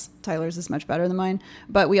jazz. Tyler's is much better than mine,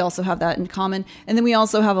 but we also have that in common. And then we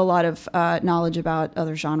also have a lot of knowledge about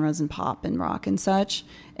other genres and pop and rock and such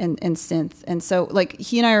and synth. And so like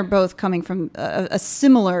he and I are both coming from a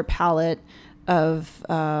similar palette of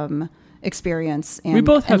experience and we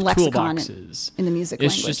both have lexicon toolboxes in the music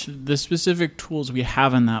it's language. just the specific tools we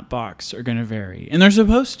have in that box are going to vary, and they're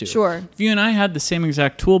supposed to. Sure. If you and I had the same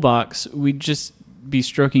exact toolbox, we'd just be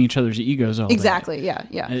stroking each other's egos all exactly day.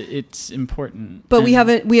 Yeah It's important, but we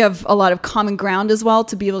have a lot of common ground as well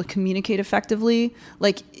to be able to communicate effectively.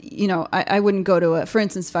 Like I wouldn't go to for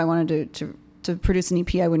instance, if I wanted to produce an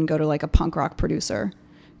EP, I wouldn't go to like a punk rock producer,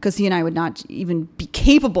 because he and I would not even be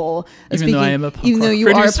capable of even speaking. Though I am a punk even rock though you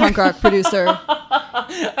producer. are a punk rock producer.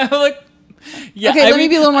 I'm like, yeah. Okay, let me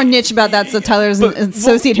be a little more niche about that, so Tyler doesn't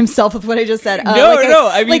associate himself with what I just said.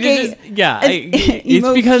 It's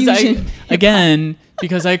because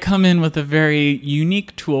because I come in with a very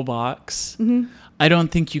unique toolbox. I don't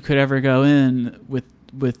think you could ever go in with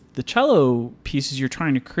the cello pieces you're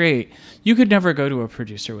trying to create. You could never go to a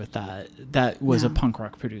producer with that was a punk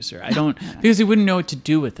rock producer. I don't because they wouldn't know what to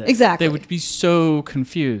do with it. Exactly. They would be so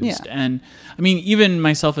confused. Yeah. And I mean, even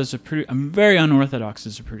myself as a producer, I'm very unorthodox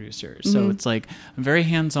as a producer. So it's like I'm very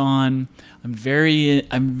hands-on. I'm very,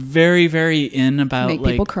 very in about Make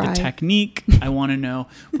like people cry. the technique. I want to know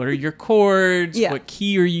what are your chords, what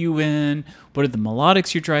key are you in, what are the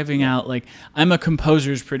melodics you're driving out. Like I'm a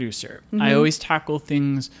composer's producer. I always tackle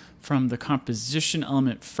things from the composition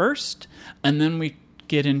element first, and then we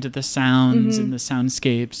get into the sounds and the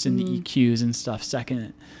soundscapes and the EQs and stuff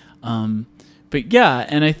second. But yeah,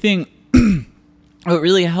 and I think what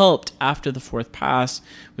really helped after the fourth pass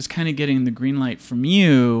was kind of getting the green light from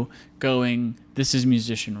you going, this is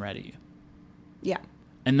musician ready. Yeah.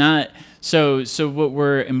 And that, so what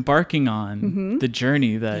we're embarking on, the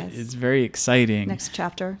journey that is very exciting. Next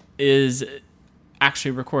chapter. Is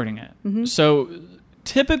actually recording it. So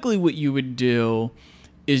typically what you would do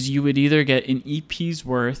is you would either get an EP's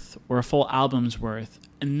worth or a full album's worth,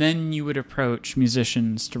 and then you would approach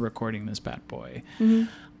musicians to recording this bad boy.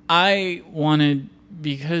 I wanted,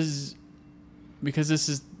 because this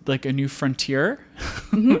is like a new frontier,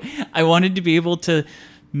 I wanted to be able to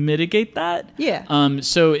mitigate that. Yeah.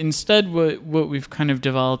 So instead what we've kind of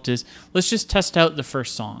developed is, let's just test out the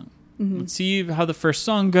first song. Let's see how the first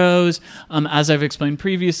song goes. As I've explained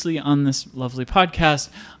previously on this lovely podcast,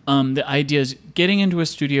 the idea is getting into a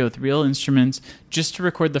studio with real instruments just to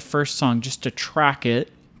record the first song, just to track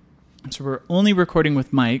it. So we're only recording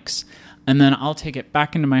with mics. and then I'll take it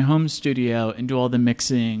back into my home studio and do all the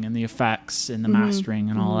mixing and the effects and the mastering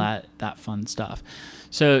and all that fun stuff.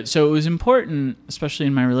 So it was important, especially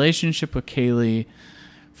in my relationship with Kaylee,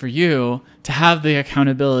 for you to have the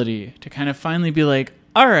accountability to kind of finally be like,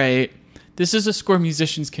 all right, this is a score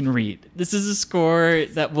musicians can read. This is a score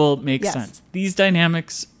that will make sense. These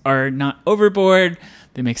dynamics are not overboard.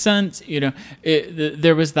 They make sense. You know,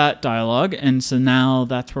 there was that dialogue. And so now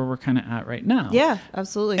that's where we're kind of at right now. Yeah,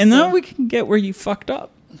 absolutely. And then we can get where you fucked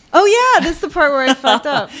up. Oh, yeah. This is the part where I fucked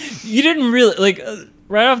up. You didn't really, like,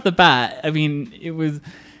 right off the bat. I mean, it was...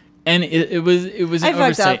 And it was an I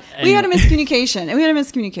fucked oversight. up. We had a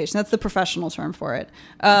miscommunication. That's the professional term for it.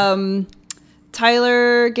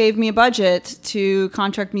 Tyler gave me a budget to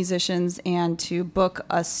contract musicians and to book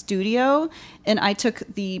a studio. And I took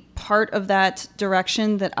the part of that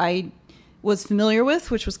direction that I was familiar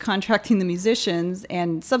with, which was contracting the musicians,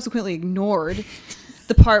 and subsequently ignored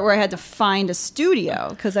the part where I had to find a studio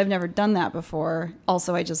because I've never done that before.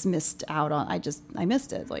 Also, I just missed out on, I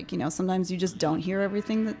missed it. Like, you know, sometimes you just don't hear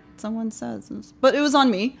everything that someone says. But it was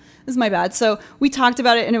on me. This is my bad. So we talked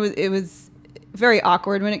about it, and it was very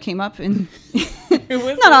awkward when it came up. And it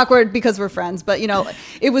was not awkward because we're friends, but, you know,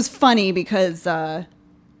 it was funny because I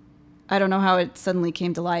don't know how it suddenly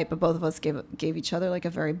came to light, but both of us gave each other like a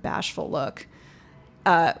very bashful look.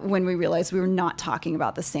 When we realized we were not talking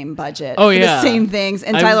about the same budget for the same things.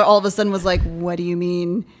 And Tyler all of a sudden was like, what do you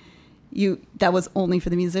mean that was only for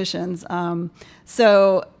the musicians?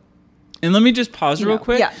 And let me just pause real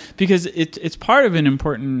quick because it's part of an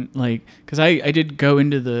important, like, because I did go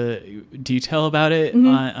into the detail about it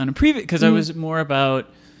on a previous, because I was more about,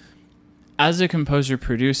 as a composer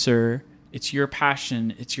producer, it's your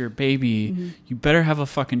passion. It's your baby. You better have a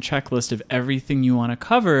fucking checklist of everything you want to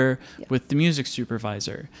cover with the music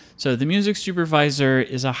supervisor. So the music supervisor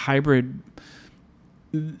is a hybrid.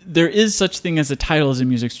 There is such thing as a title as a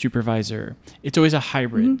music supervisor. It's always a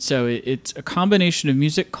hybrid. So it's a combination of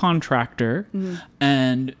music contractor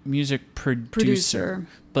and music producer.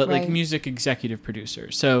 But like music executive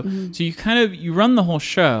producer. So so you run the whole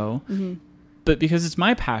show. But because it's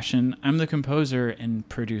my passion, I'm the composer and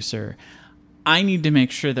producer. I need to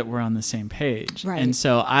make sure that we're on the same page. Right. And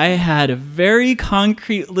so I had a very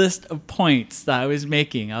concrete list of points that I was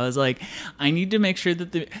making. I was like, I need to make sure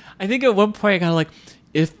that I think at one point I got like,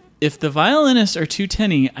 if the violinists are too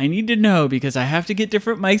tinny, I need to know because I have to get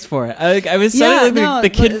different mics for it. I was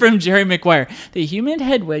the kid from Jerry Maguire. The human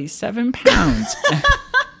head weighs 7 pounds.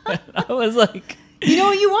 I was like... You know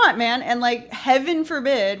what you want, man. And like, heaven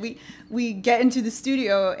forbid, we get into the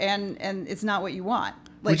studio and it's not what you want.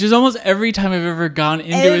 Like, which is almost every time I've ever gone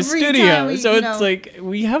into a studio. So it's like,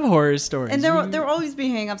 we have horror stories. And there will always be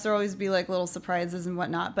hang-ups. There will always be like little surprises and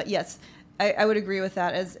whatnot. But yes, I would agree with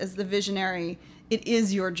that. As the visionary, it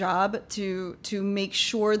is your job to make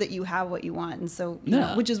sure that you have what you want. And so, you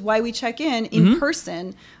know, which is why we check in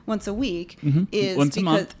person once a week. Is once a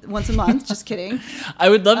month. Just kidding. I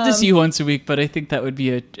would love to see you once a week, but I think that would be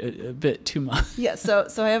a bit too much. Yeah. So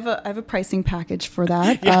I have a pricing package for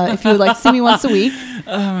that. If you would like to see me once a week,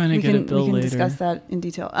 I'm gonna get a bill later. We can discuss that in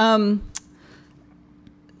detail.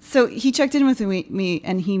 So he checked in with me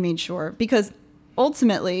and he made sure, because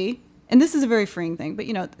ultimately, and this is a very freeing thing, but,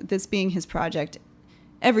 you know, this being his project,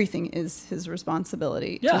 everything is his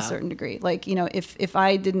responsibility to a certain degree. Like, you know, if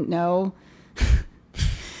I didn't know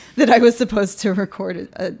that I was supposed to record,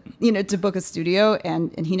 to book a studio,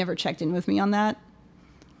 and he never checked in with me on that,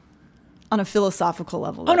 on a philosophical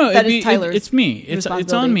level. That is Tyler's it's me. It's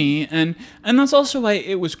on me. And that's also why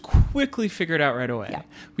it was quickly figured out right away. Yeah.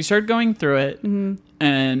 We started going through it,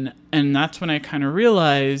 and that's when I kind of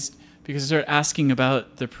realized, because I started asking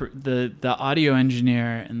about the audio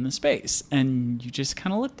engineer in the space, and you just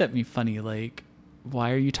kind of looked at me funny, like,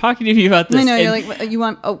 why are you talking to me about this? I know, and, you're like, you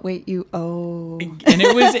want, and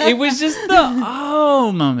it was just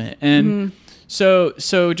the moment. And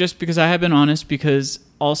so just because I have been honest, because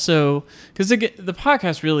also, because the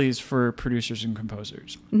podcast really is for producers and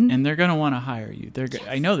composers, and they're going to want to hire you.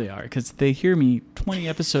 I know they are, because they hear me 20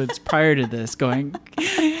 episodes prior to this going,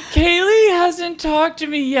 Kaylee hasn't talked to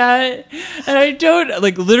me yet, and I don't,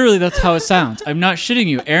 like, literally that's how it sounds. I'm not shitting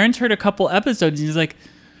you. Aaron's heard a couple episodes, and he's like,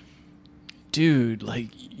 dude, like,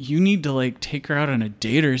 you need to, like, take her out on a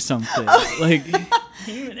date or something. Like,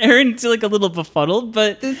 Aaron's like a little befuddled,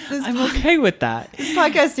 but I'm okay with that. This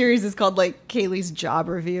podcast series is called, like, Kaylee's Job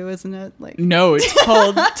Review, isn't it? Like, no, it's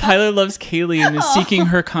called Tyler Loves Kaylee and is seeking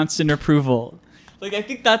her constant approval. Like, I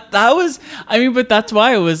think that was, I mean, but that's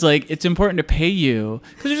why it was like, it's important to pay you.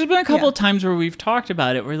 Because there's been a couple of times where we've talked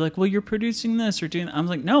about it, where like, well, you're producing this or doing that. I'm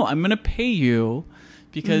like, no, I'm going to pay you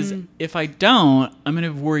because if I don't, I'm going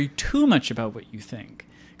to worry too much about what you think.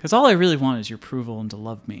 Because all I really want is your approval and to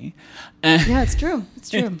love me. And Yeah, it's true. It's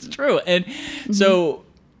true. it's true. And so...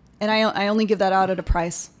 And I only give that out at a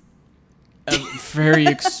price. A very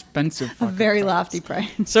expensive A fucking very price. lofty price.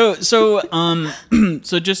 So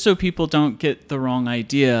just so people don't get the wrong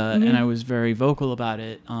idea, and I was very vocal about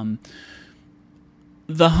it,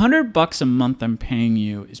 the $100 a month I'm paying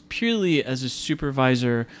you is purely as a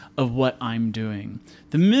supervisor of what I'm doing.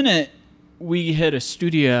 The minute we hit a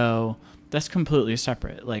studio, that's completely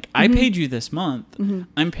separate. Like, I paid you this month.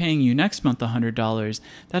 I'm paying you next month $100.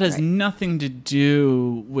 That has nothing to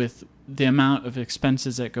do with the amount of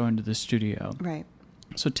expenses that go into the studio. Right.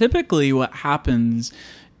 So typically what happens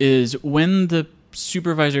is when the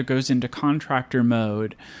supervisor goes into contractor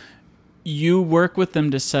mode, you work with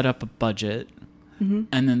them to set up a budget.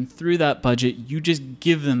 And then through that budget, you just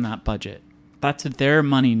give them that budget. That's their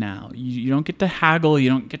money now. You don't get to haggle. You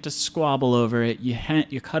don't get to squabble over it.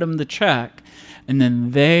 You cut them the check, and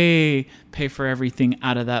then they pay for everything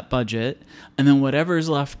out of that budget. And then whatever's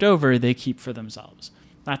left over, they keep for themselves.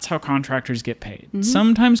 That's how contractors get paid.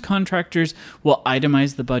 Sometimes contractors will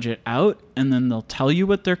itemize the budget out, and then they'll tell you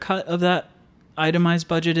what their cut of that itemized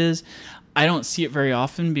budget is. I don't see it very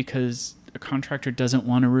often because a contractor doesn't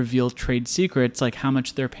want to reveal trade secrets like how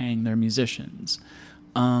much they're paying their musicians.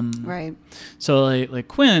 Right. So like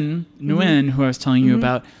Quinn Nguyen, who I was telling you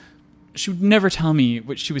about, she would never tell me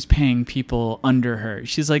what she was paying people under her.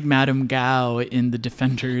 She's like Madame Gao in the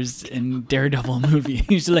Defenders and Daredevil movie.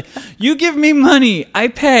 She's like, you give me money, I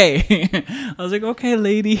pay. I was like, okay,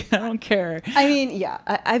 lady, I don't care. I mean, yeah,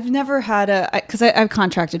 I've never had because I've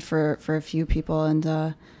contracted for a few people,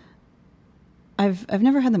 and I've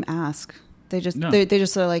never had them ask. They just they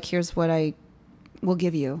just are like, here's what I will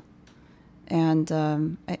give you, and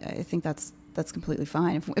I think that's completely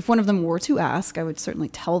fine. If one of them were to ask, I would certainly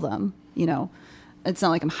tell them. You know, it's not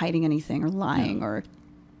like I'm hiding anything or lying or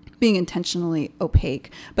being intentionally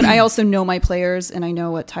opaque. But I also know my players, and I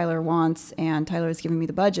know what Tyler wants, and Tyler has given me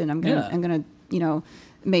the budget. I'm gonna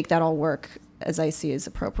make that all work as I see as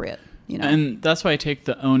appropriate. You know, and that's why I take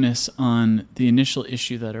the onus on the initial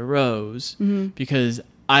issue that arose, because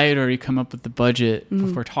I had already come up with the budget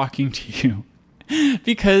before talking to you,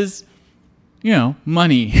 because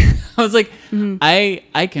money. I was like,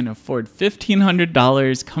 I can afford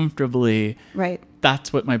 $1,500 comfortably. Right.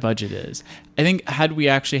 That's what my budget is. I think had we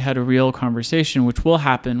actually had a real conversation, which will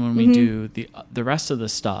happen when we do the rest of the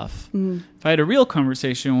stuff. If I had a real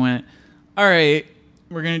conversation and went, all right,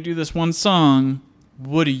 we're going to do this one song.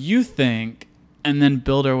 What do you think? And then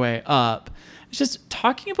build our way up. It's just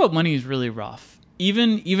talking about money is really rough.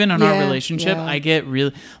 Even in our relationship, I get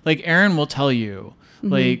really, like, Aaron will tell you,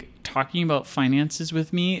 like, talking about finances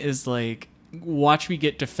with me is like, watch me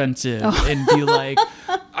get defensive and be like,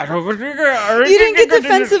 I don't. You didn't get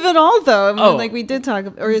defensive at all, though. I mean, like, we did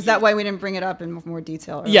talk, or is that why we didn't bring it up in more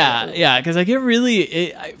detail? Yeah, because I get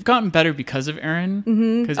really. I've gotten better because of Aaron.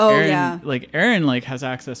 Because Aaron has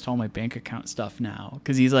access to all my bank account stuff now.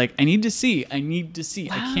 Because he's like, I need to see. Wow,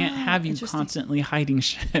 I can't have you constantly hiding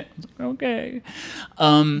shit. Okay,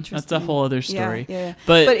 that's a whole other story. Yeah.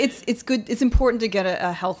 But it's good. It's important to get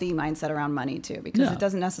a healthy mindset around money too, because it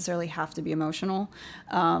doesn't necessarily have to be emotional,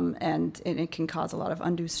 and it can cause a lot of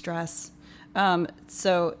undue stress.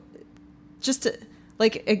 So just to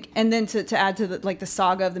and then to add to the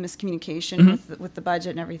saga of the miscommunication with the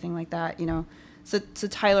budget and everything like that, so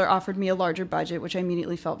Tyler offered me a larger budget, which I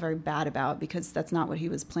immediately felt very bad about, because that's not what he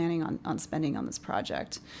was planning on spending on this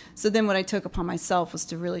project. So then what I took upon myself was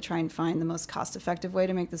to really try and find the most cost-effective way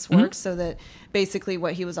to make this work, so that basically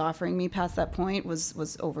what he was offering me past that point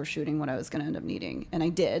was overshooting what I was going to end up needing, and I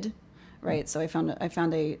did. Right, so I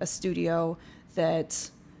found a studio that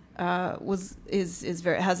has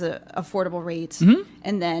a affordable rate,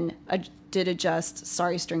 and then adjusted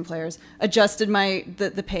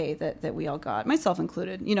the pay that we all got, myself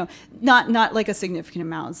included. Not like a significant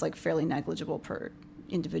amount. It's like fairly negligible per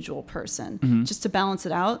individual person, just to balance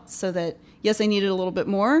it out, so that yes, I needed a little bit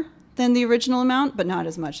more than the original amount, but not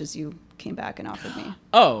as much as you came back and offered me.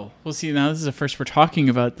 Oh, well, see, now this is the first we're talking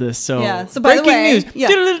about this. So yeah. So by the way,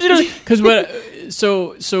 because what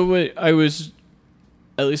I was,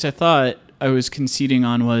 at least I thought I was conceding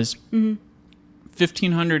on was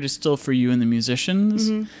 $1,500 is still for you and the musicians,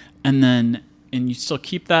 and you still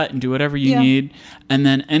keep that and do whatever you need, and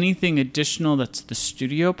then anything additional that's the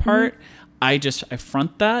studio part, I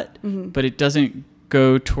front that, but it doesn't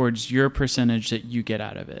go towards your percentage that you get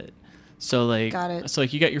out of it. So like,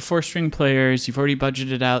 you got your 4-string players. You've already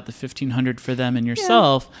budgeted out the $1,500 for them and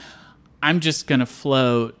yourself. I'm just gonna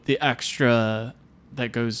float the extra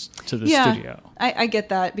that goes to the studio. I get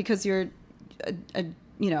that because you're,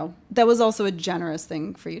 that was also a generous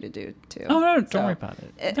thing for you to do too. Oh no, don't worry about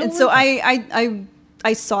it. And so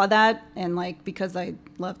I saw that, and like because I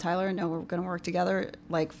love Tyler and know we're going to work together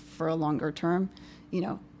like for a longer term,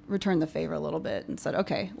 returned the favor a little bit and said,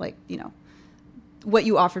 okay, like what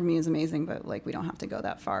you offered me is amazing, but like we don't have to go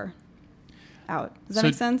that far out. Does that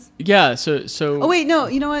make sense? Yeah. So. Oh wait, no.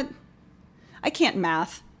 You know what? I can't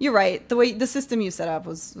math. You're right. The way the system you set up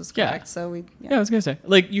was correct. Yeah. So I was gonna say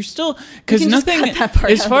like you're still because nothing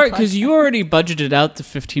as far because you already budgeted out the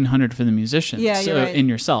 $1,500 for the musicians. Yeah, you're right. In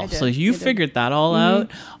yourself. So you did. figured that all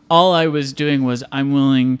out. All I was doing was I'm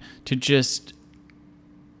willing to just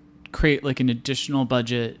create like an additional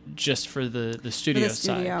budget just for the studio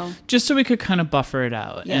side, just so we could kind of buffer it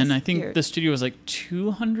out. Yes, and I think the studio was like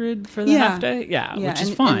 $200 for the half day. Yeah, which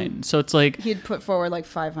is fine. So it's like he'd put forward like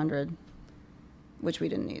 $500, which we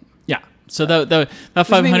didn't need. Yeah. So that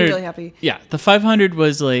 500 made me really happy. Yeah, the 500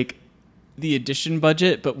 was like the addition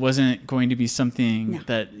budget, but wasn't going to be something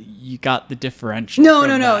that you got the differential. No.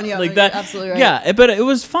 Yeah, like that. Absolutely right. Yeah, but it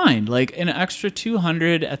was fine. Like an extra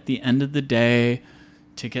 200 at the end of the day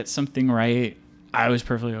to get something right, I was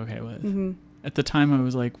perfectly okay with. Mm-hmm. At the time, I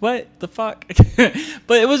was like, what the fuck?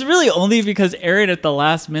 But it was really only because Aaron at the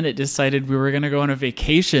last minute decided we were going to go on a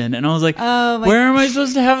vacation. And I was like, where am I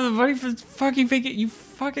supposed to have the money for this fucking vacation? You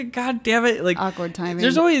fucking goddamn it. Like, awkward timing.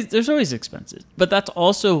 There's always expenses. But that's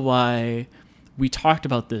also why we talked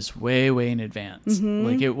about this way, way in advance. Mm-hmm.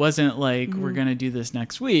 Like, it wasn't like we're going to do this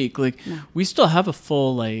next week. Like, we still have a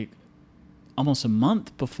full, like, almost a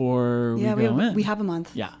month before we go in. We have a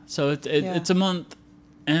month. Yeah. So it's a month.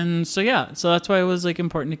 And so that's why it was like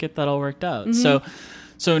important to get that all worked out. Mm-hmm.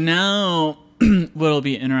 So now what'll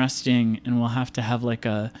be interesting, and we'll have to have like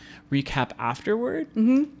a recap afterward,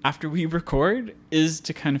 after we record, is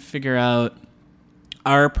to kind of figure out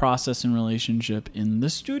our process and relationship in the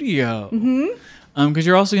studio. Because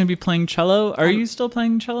you're also going to be playing cello. Are you still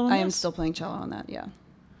playing cello on I am still playing cello on that, yeah.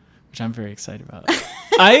 Which I'm very excited about.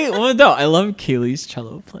 I love Kaylee's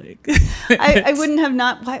cello playing. I wouldn't have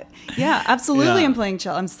not. Yeah, absolutely. Yeah. I'm playing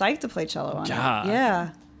cello. I'm psyched to play cello on it.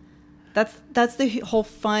 Yeah. That's the whole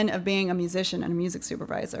fun of being a musician and a music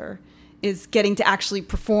supervisor, is getting to actually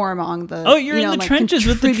perform on the. Oh, you're in the trenches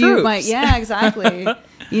with the troops. Yeah, exactly. I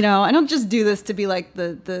don't just do this to be like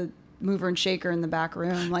the mover and shaker in the back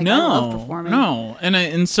room. Like, I love performing. No,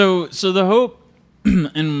 and so the hope.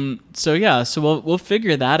 And so we'll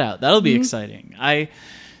figure that out. That'll be exciting.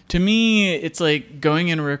 To me, it's like going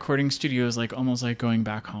in a recording studio is like almost like going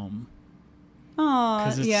back home. Oh,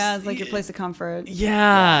 it's like your place of comfort.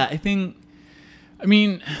 Yeah, I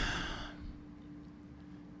mean,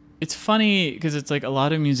 it's funny because it's like a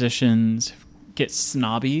lot of musicians get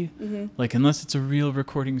snobby, like unless it's a real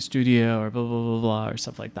recording studio or blah blah blah blah or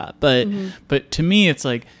stuff like that. But to me, it's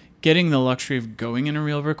like getting the luxury of going in a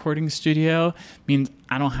real recording studio means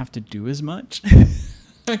I don't have to do as much.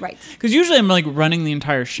 Right. Because usually I'm like running the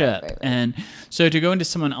entire ship. Right. And so to go into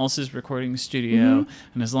someone else's recording studio,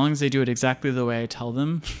 and as long as they do it exactly the way I tell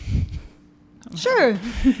them. Sure.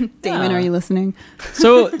 Damon, are you listening?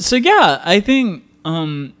 So yeah, I think,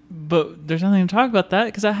 but there's nothing to talk about that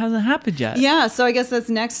because that hasn't happened yet. Yeah. So I guess that's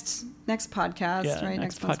next podcast, right?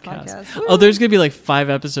 Next podcast. Oh, there's going to be like 5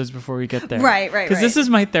 episodes before we get there. Right. Because this is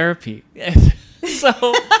my therapy.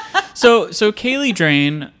 So Kaylee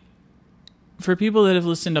Drain, for people that have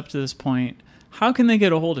listened up to this point, how can they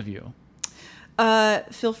get a hold of you?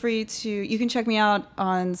 Feel free you can check me out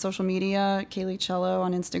on social media, Kaylee Cello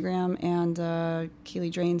on Instagram, and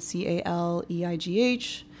Kaylee Drain,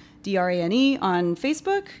 CALEIGH DRANE on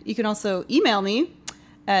Facebook. You can also email me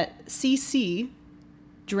at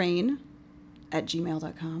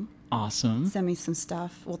ccdrain@gmail.com. Awesome. Send me some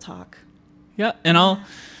stuff. We'll talk. Yeah, and I'll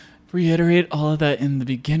reiterate all of that in the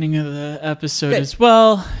beginning of the episode as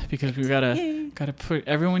well, because we've gotta put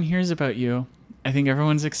everyone hears about you. I think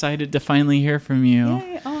everyone's excited to finally hear from you.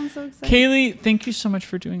 Yay. Oh, I'm so excited. Kaylee, thank you so much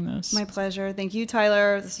for doing this. My pleasure. Thank you,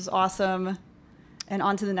 Tyler. This was awesome. And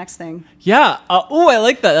on to the next thing. Yeah. I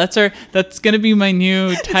like that. That's going to be my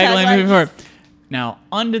new tagline moving forward. Now,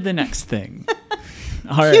 on to the next thing.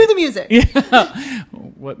 All right. Cue the music. Yeah.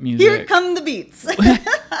 What music? Here come the beats.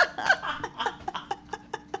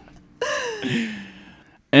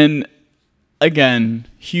 And again,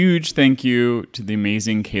 huge thank you to the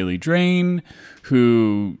amazing Kaylee Drain,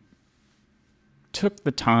 who took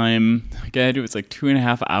the time. Again, it was like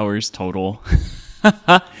 2.5 hours total.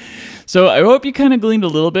 So I hope you kind of gleaned a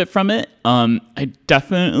little bit from it. I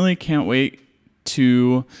definitely can't wait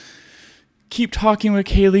to keep talking with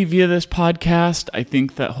Kaylee via this podcast. I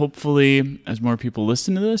think that hopefully as more people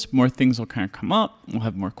listen to this, more things will kind of come up. We'll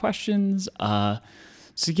have more questions. So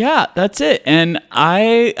yeah, that's it. And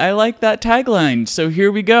I like that tagline. So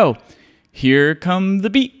here we go. Here come the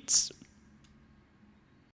beats.